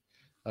else?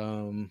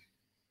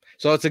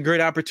 So it's a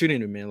great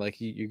opportunity, man. Like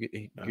you're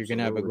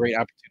gonna have a great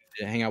opportunity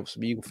to hang out with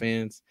some Eagle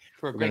fans.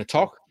 We're gonna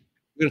talk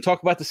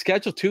about the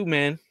schedule too,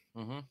 man.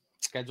 Mm-hmm.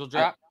 Schedule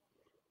drop.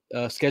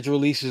 Schedule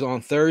releases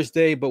on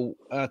Thursday, but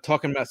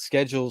talking about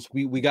schedules,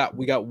 we got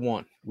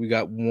one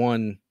that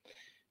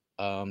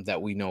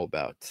we know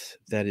about.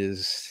 That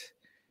is,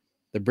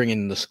 they're bringing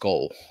in the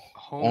Skull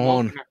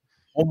home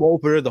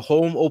opener. The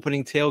home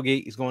opening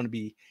tailgate is going to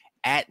be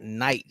at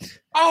night.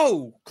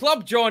 Oh,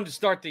 Club John to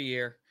start the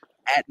year.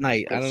 At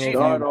night. I don't know.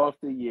 Start off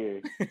the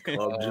year.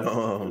 Club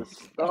John.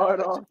 Start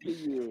off the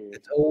year.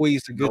 It's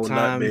always a good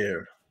time.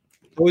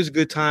 Always a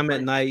good time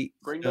at night.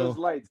 Bring those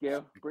lights,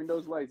 Gail.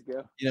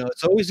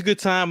 It's always a good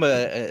time.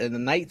 A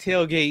night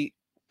tailgate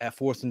at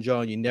 4th and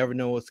John. You never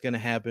know what's going to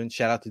happen.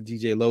 Shout out to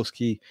DJ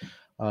Lowski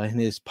and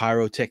his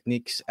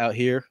pyrotechnics out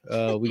here.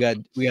 We have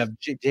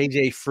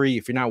JJ Free.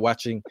 If you're not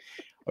watching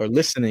or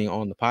listening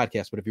on the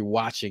podcast, but if you're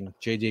watching,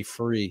 JJ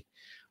Free,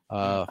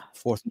 4th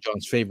and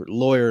John's favorite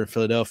lawyer in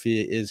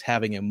Philadelphia, is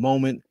having a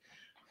moment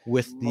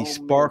with the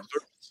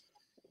sparklers.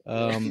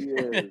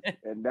 And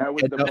that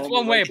was the that's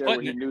one way of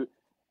putting it.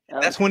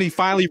 That's when he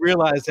finally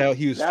realized how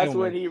he was. That's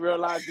when he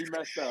realized he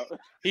messed up.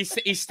 He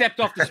stepped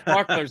off the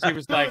sparklers. He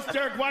was like,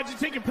 "Derek, why'd you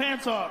take your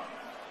pants off?"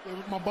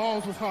 My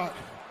balls was hot.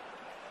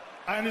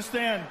 I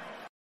understand.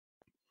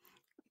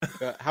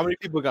 How many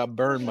people got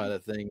burned by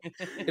that thing?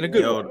 In a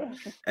good way.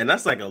 And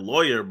that's like a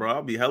lawyer, bro.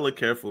 I'll be hella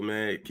careful,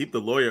 man. Keep the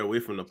lawyer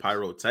away from the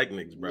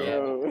pyrotechnics,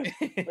 bro.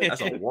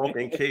 That's a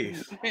walking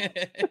case.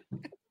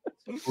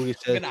 I'm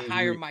gonna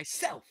hire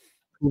myself.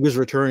 Who's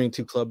returning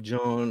to Club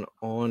John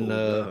on?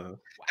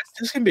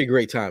 This is gonna be a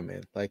great time,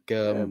 man. Like,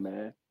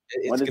 man.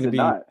 It's gonna be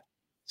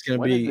It's gonna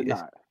When be. is it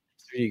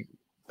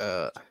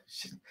not?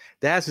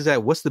 That's is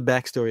that. What's the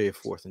backstory of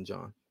 4th and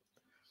John?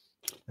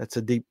 That's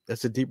a deep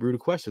rooted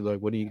question. Like,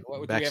 what do you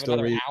What, do we have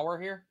another backstory? hour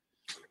here?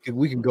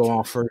 We can go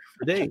on for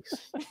days.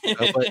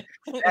 But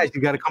Daz,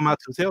 you got to come out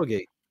to the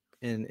tailgate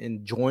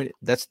and join it.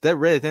 That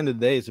really at the end of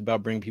the day, it's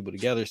about bringing people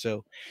together.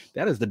 So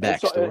that is the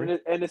backstory.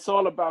 And it's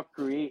all about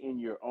creating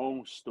your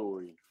own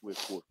story with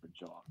 4th and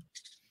John.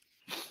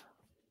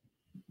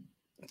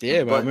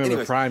 Yeah, but I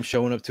remember Prime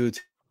showing up to it.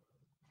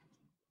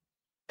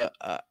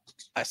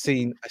 I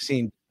seen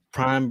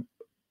Prime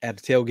at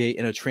the tailgate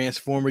in a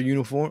Transformer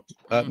uniform.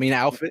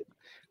 Outfit.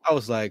 I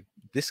was like,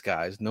 this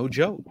guy's no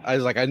joke. I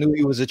was like, I knew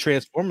he was a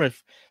Transformer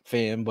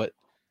fan, but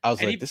I was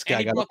this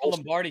guy got a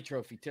Lombardi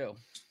trophy too.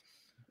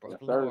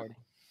 Lombardi.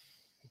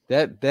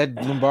 That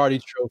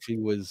Lombardi trophy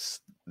was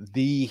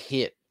the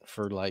hit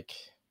for like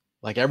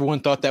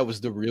everyone thought that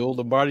was the real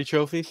Lombardi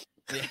trophy.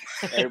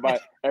 Yeah.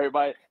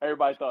 everybody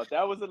thought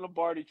that was a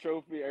Lombardi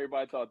trophy.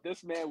 Everybody thought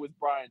this man was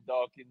Brian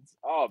Dawkins.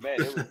 Oh man,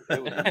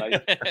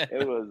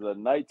 it was a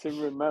night to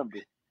remember.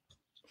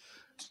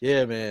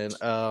 Yeah, man.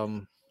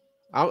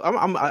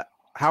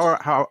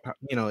 How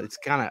it's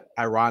kind of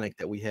ironic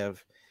that we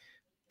have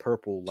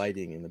purple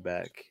lighting in the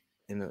back.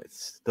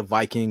 It's the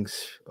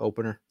Vikings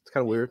opener. It's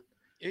kind of weird.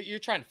 You're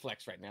trying to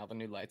flex right now. The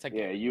new lights.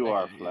 Yeah, you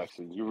are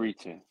flexing. You're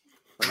reaching.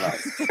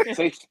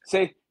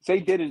 say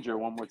Diddinger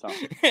one more time.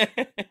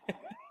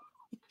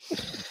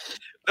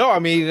 No, I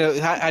mean,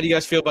 how do you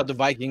guys feel about the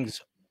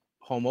Vikings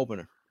home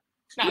opener?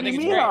 No, I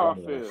think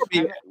it's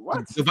great.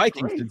 The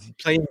Vikings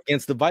playing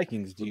against the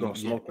Vikings. We're gonna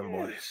smoke them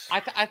boys.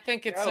 I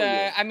think it's.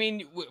 I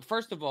mean,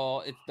 first of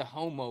all, it's the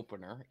home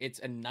opener. It's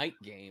a night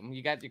game.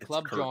 You got your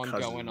Club John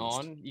going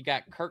on. You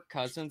got Kirk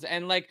Cousins,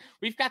 and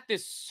we've got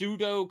this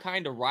pseudo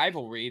kind of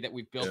rivalry that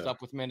we've built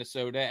up with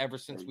Minnesota ever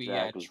since we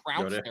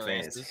trounced their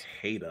asses.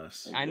 Hate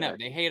us. I know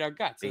they hate our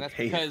guts, and that's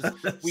because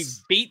we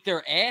beat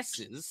their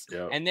asses,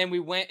 and then we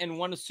went and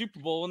won a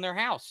Super Bowl in their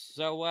house.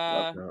 So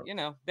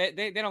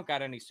they don't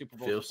got any Super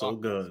Bowl. Feels so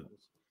good.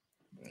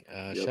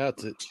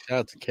 Shout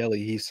out to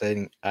Kelly. He's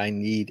saying I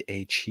need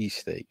a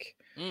cheesesteak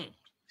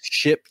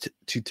shipped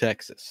to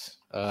Texas.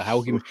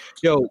 How can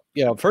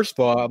first of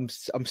all, I'm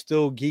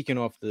still geeking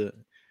off the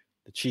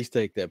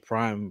cheesesteak that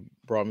Prime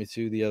brought me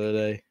to the other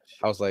day.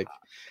 I was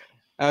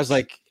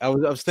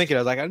thinking,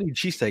 I need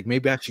cheesesteak.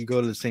 Maybe I should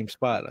go to the same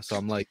spot. So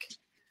I'm like,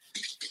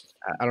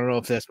 I don't know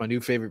if that's my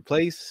new favorite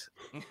place.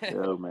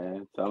 Yo,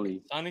 man,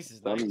 Sonny's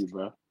is nice. Sonny's,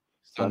 bro.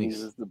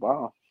 Sonny's is the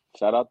bomb.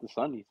 Shout out to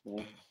Sonny's,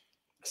 man.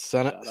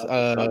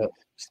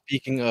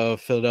 Speaking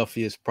of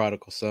Philadelphia's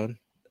prodigal son,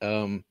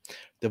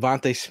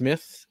 Devontae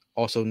Smith,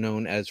 also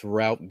known as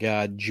Route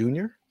God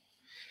Jr.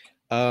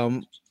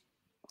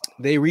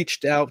 They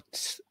reached out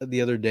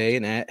the other day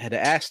and had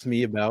asked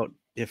me about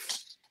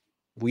if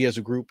we as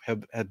a group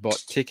had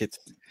bought tickets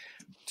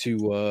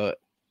to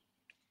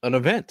an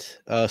event.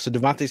 So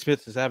Devontae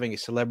Smith is having a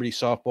celebrity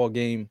softball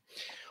game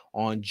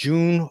on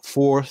June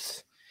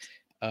 4th,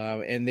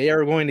 and they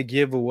are going to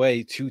give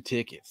away 2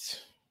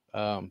 tickets.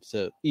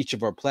 To each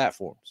of our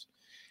platforms.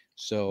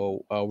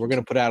 So we're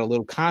going to put out a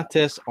little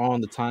contest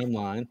on the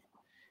timeline.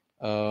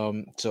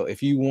 So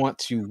if you want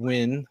to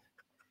win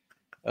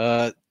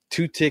 2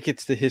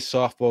 tickets to his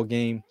softball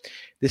game,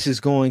 this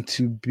is going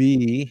to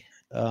be,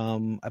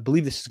 I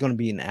believe this is going to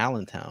be in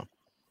Allentown,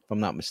 if I'm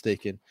not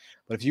mistaken.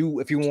 But if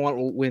you want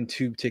to win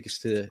 2 tickets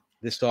to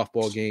this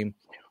softball game,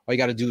 all you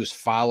got to do is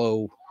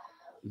follow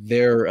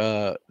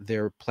their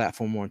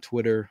platform on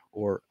Twitter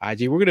or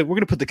IG. We're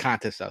gonna put the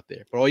contest out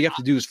there, but all you have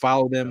to do is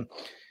follow them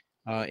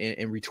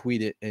and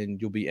retweet it,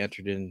 and you'll be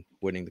entered in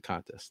winning the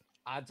contest.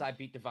 Odds I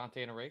beat Devontae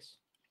in a race?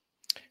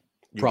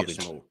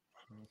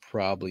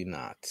 Probably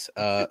not.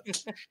 You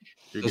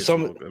get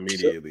smoked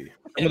immediately.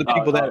 Some of the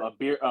people that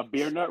a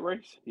beer nut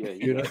race,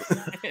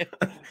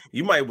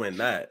 you might win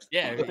that.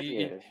 Yeah,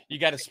 you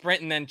got to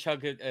sprint and then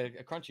chug a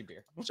crunchy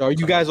beer. So are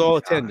you guys all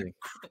attending?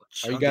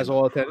 Are you guys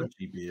all attending?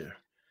 Crunchy beer.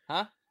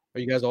 Huh? Are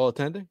you guys all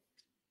attending?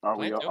 Are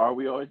we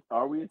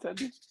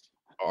attending?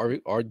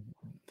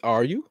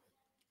 Are you?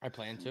 I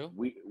plan to.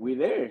 We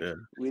there. Yeah.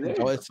 We there.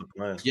 Oh, it's a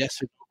plan.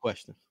 Yes or no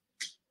question.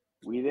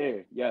 We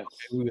there. Yes.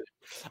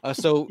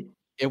 So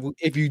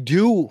if you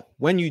do,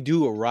 when you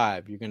do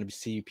arrive, you're going to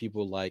see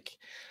people like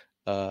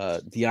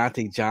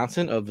Deontay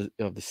Johnson of the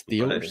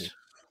Steelers.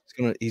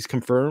 He's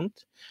confirmed.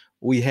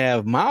 We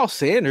have Miles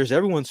Sanders,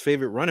 everyone's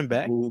favorite running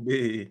back.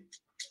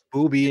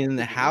 Booby in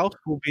the house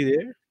will be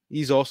there.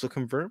 He's also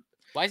confirmed.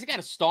 Why has he got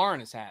a star in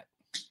his hat?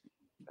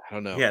 I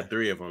don't know. He had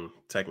 3 of them,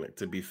 technically,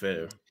 to be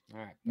fair. All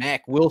right.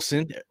 Mac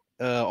Wilson,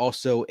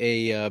 also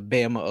a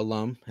Bama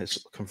alum,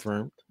 has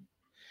confirmed.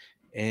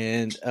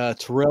 And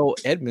Terrell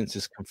Edmonds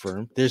is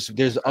confirmed.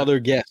 There's other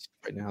guests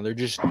right now.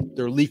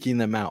 They're leaking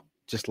them out,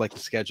 just like the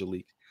schedule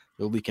leak.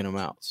 They're leaking them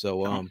out.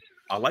 So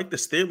I like the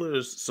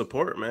Steelers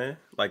support, man.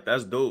 Like,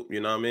 that's dope. You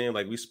know what I mean?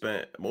 Like, we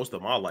spent most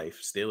of my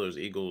life Steelers,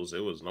 Eagles.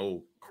 It was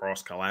no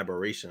cross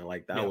collaboration.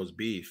 Like, that was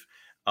beef.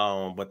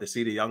 But to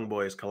see the young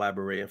boys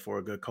collaborating for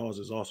a good cause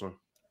is awesome.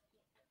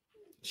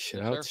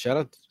 Shout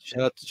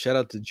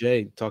out to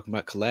Jay talking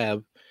about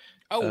collab.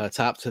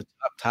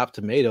 Top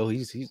Tomato.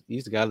 He's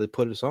the guy that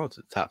put us on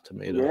to Top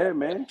Tomato. Yeah,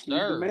 man. He's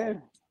the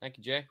man. Thank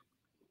you, Jay.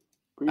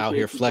 Out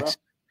here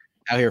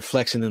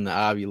flexing in the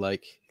obby,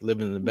 like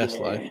living in the best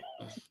life.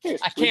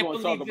 I can't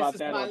believe this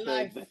is my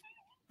life.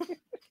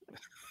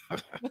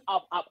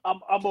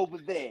 I'm over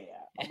there.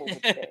 I'm over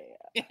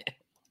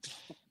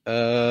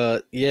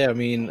there. Yeah, I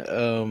mean,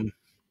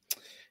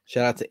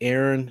 shout out to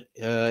Aaron.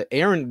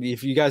 Aaron,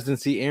 if you guys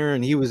didn't see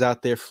Aaron, he was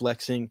out there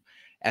flexing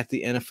at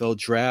the NFL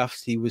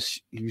draft. He was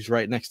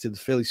right next to the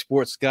Philly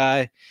sports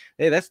guy.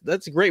 Hey,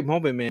 that's a great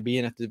moment, man,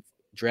 being at the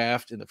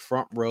draft in the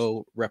front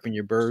row, repping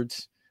your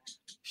birds.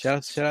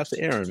 Shout out to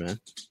Aaron, man.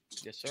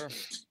 Yes, sir.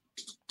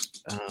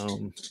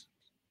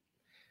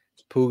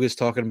 Puga's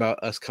talking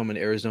about us coming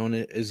to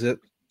Arizona. Do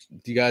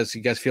you guys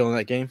feeling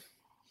that game?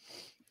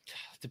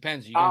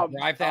 Depends. You gonna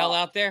drive the hell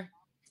out there?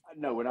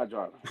 No, we're not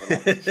driving.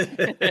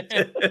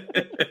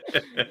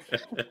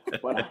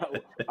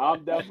 But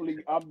I'm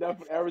definitely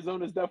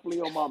Arizona's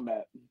definitely on my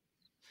map.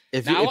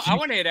 I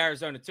want to hit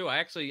Arizona too.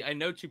 I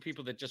know two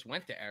people that just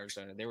went to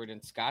Arizona. They were in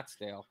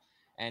Scottsdale,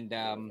 and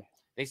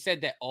they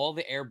said that all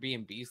the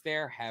Airbnbs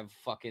there have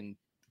fucking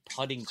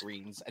putting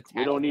greens attached.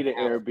 We don't need an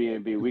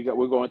Airbnb.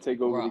 We're going to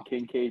take over the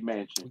Kincaid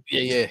Mansion.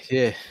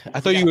 Yeah. I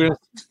thought you were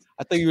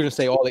gonna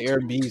say all the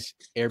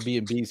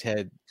Airbnbs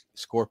had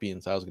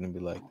scorpions. I was gonna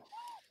be like,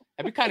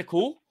 that'd be kind of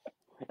cool.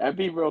 That'd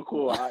be real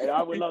cool.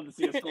 I would love to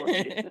see a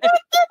scorpion.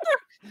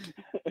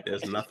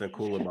 There's nothing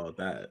cool about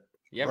that.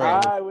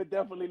 Yeah, I would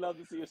definitely love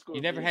to see a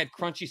scorpion. You never had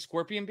crunchy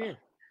scorpion beer?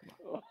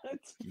 What?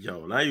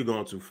 Yo, now you're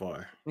going too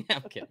far. Yeah,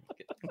 I'm kidding.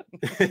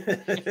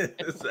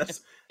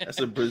 That's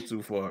a bit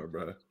too far,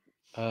 bro.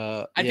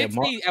 I did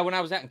see when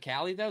I was out in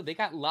Cali though, they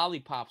got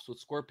lollipops with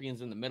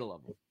scorpions in the middle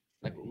of them.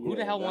 Like, who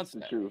the hell wants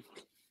that? Truth.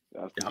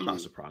 I'm not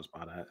surprised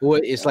by that.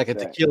 What? It's like a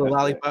tequila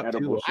lollipop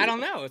too. I don't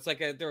know. It's like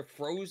they're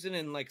frozen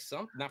in like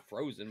not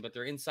frozen, but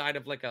they're inside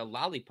of like a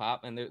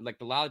lollipop, and they're like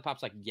the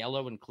lollipop's like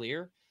yellow and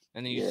clear,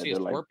 and then you see a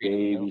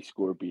scorpion. Like baby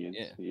scorpions.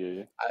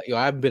 Yeah.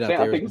 I've been out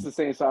there. I think it's the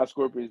same size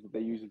scorpions that they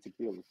use in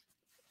tequila.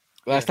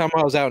 Last time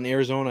I was out in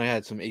Arizona, I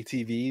had some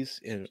ATVs,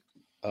 and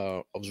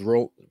I was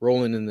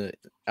rolling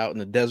out in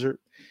the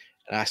desert,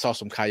 and I saw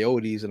some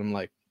coyotes, and I'm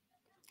like,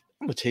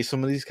 I'm gonna chase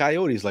some of these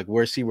coyotes. Like,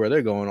 see where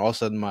they're going. All of a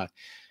sudden, my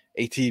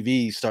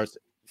ATV starts,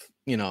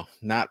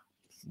 not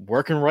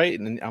working right,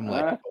 and I'm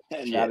like,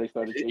 now they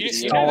started.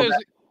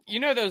 You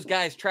know those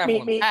guys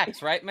travel in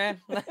packs, right, man?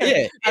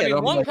 Yeah. I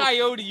mean, one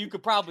coyote you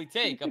could probably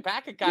take. A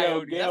pack of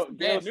coyotes. Gail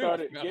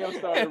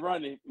started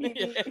running.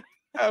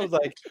 I was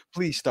like,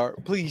 please start.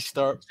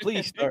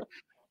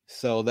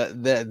 So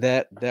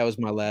that was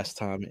my last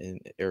time in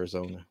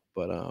Arizona.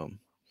 But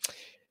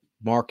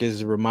Mark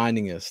is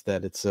reminding us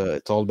that it's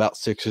all about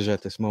Sixers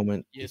at this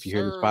moment. Yes, if you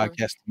hear this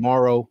podcast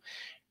tomorrow,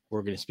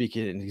 we're going to speak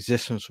it in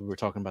existence. We're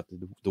talking about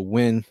the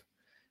win.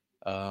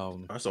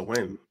 That's a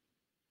win.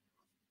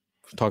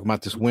 We're talking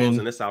about this win.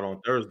 Closing this out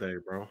on Thursday,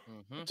 bro.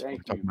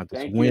 Thank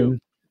win you.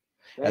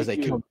 as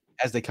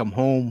they come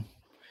home.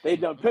 They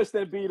done pissed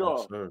and beat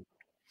off.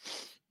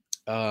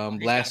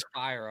 Last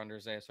fire under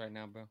his ass right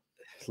now, bro.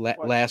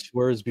 Last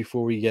words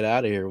before we get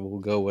out of here. We'll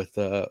go with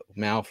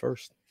Mal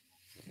first.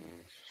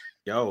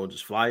 Yo,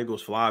 just fly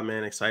Eagles fly,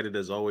 man. Excited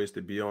as always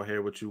to be on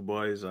here with you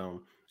boys.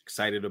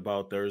 Excited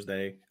about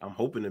Thursday. I'm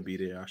hoping to be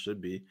there. I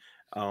should be.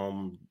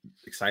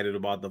 Excited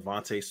about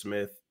Devontae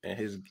Smith and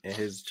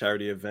his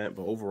charity event.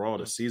 But overall,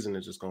 the season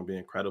is just going to be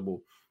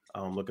incredible.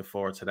 Looking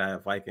forward to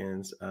that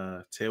Vikings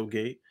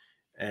tailgate.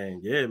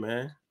 And yeah,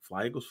 man,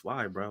 fly Eagles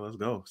fly, bro. Let's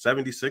go.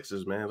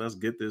 76ers, man. Let's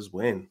get this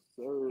win.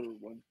 Sir,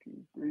 1, 2,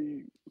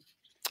 3.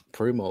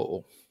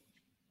 Primo.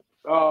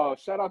 Oh,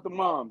 shout out to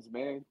moms,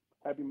 man.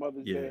 Happy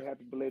Mother's Day.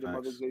 Happy belated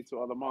Mother's Day to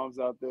all the moms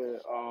out there.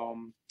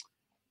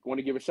 Want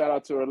to give a shout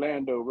out to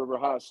Orlando River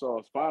Hot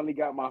Sauce. Finally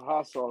got my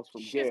hot sauce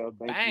from Gail.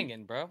 Thank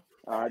banging, you. Bro.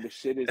 All right, the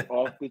shit is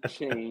off the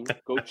chain.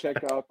 Go check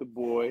out the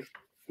boy.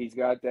 He's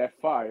got that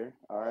fire.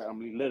 All right, I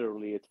mean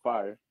literally, it's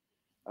fire.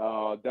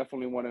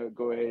 Definitely want to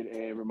go ahead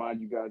and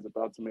remind you guys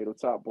about Tomato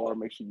Top Bar.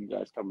 Make sure you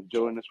guys come and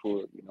join us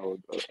for a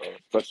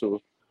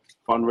special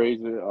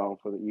fundraiser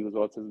for the Eagles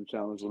Autism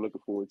Challenge. We're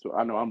looking forward to.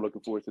 I know I'm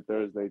looking forward to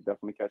Thursday.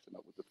 Definitely catching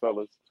up with the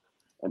fellas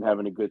and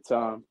having a good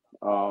time.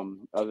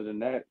 Other than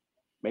that,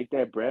 make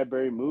that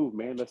Bradbury move,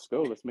 man. Let's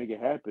go. Let's make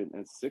it happen.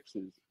 And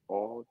Sixers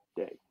all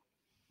day.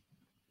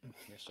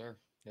 Yes, sir.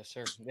 Yes,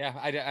 sir. Yeah,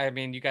 I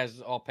mean, you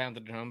guys all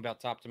pounded it home about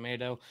Top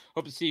Tomato.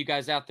 Hope to see you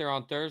guys out there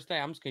on Thursday.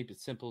 I'm just going to keep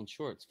it simple and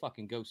short. It's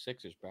fucking go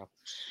Sixers, bro.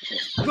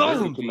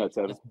 Let's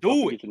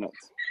do it.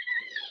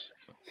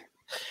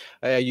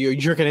 You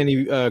drinking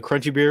any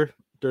crunchy beer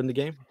during the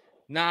game?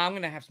 Nah, I'm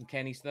going to have some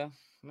Kenny's, though.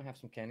 I'm going to have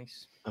some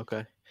Kenny's.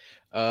 Okay.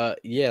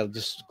 Yeah,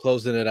 just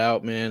closing it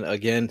out, man.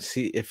 Again,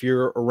 see if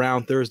you're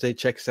around Thursday,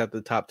 check us out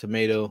the Top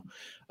Tomato,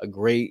 a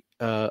great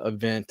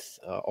event.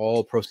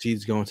 All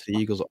proceeds going to the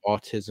Eagles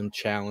Autism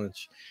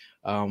Challenge.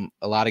 A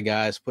lot of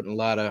guys putting a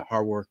lot of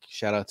hard work.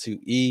 Shout out to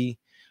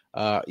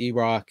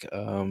E-Rock,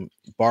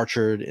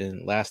 Barchard,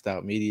 and Last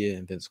Out Media,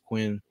 and Vince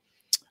Quinn.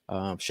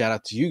 Shout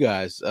out to you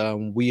guys.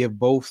 We have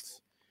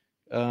both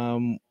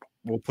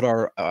we'll put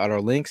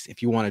our links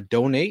if you want to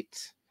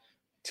donate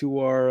to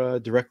our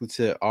directly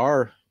to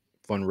our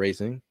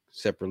fundraising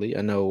separately.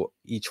 I know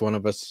each one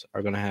of us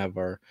are gonna have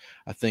a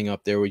thing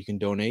up there where you can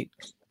donate.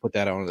 Put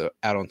that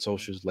out on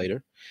socials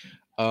later.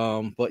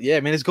 But yeah,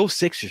 man, it's go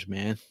Sixers,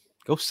 man.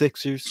 Go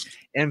Sixers.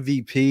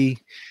 MVP.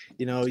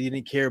 You know, you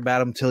didn't care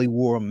about him until he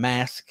wore a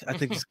mask. I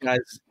think this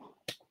guy's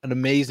an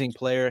amazing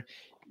player.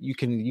 You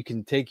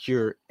can take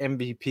your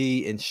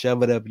MVP and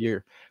shove it up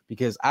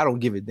because I don't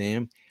give a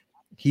damn.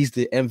 He's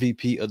the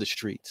MVP of the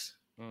streets.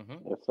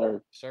 Mm-hmm. Yes,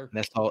 sir. Sir.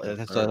 That's all.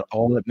 That's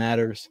all that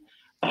matters.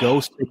 Go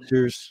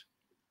Sixers.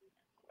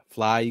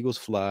 Fly Eagles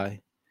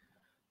fly.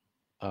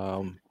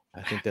 I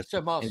think that's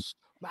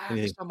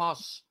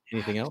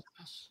anything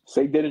else.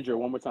 Say Dittinger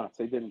one more time.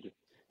 Say Dittinger.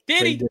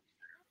 Diddy.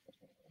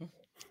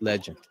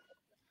 Legend.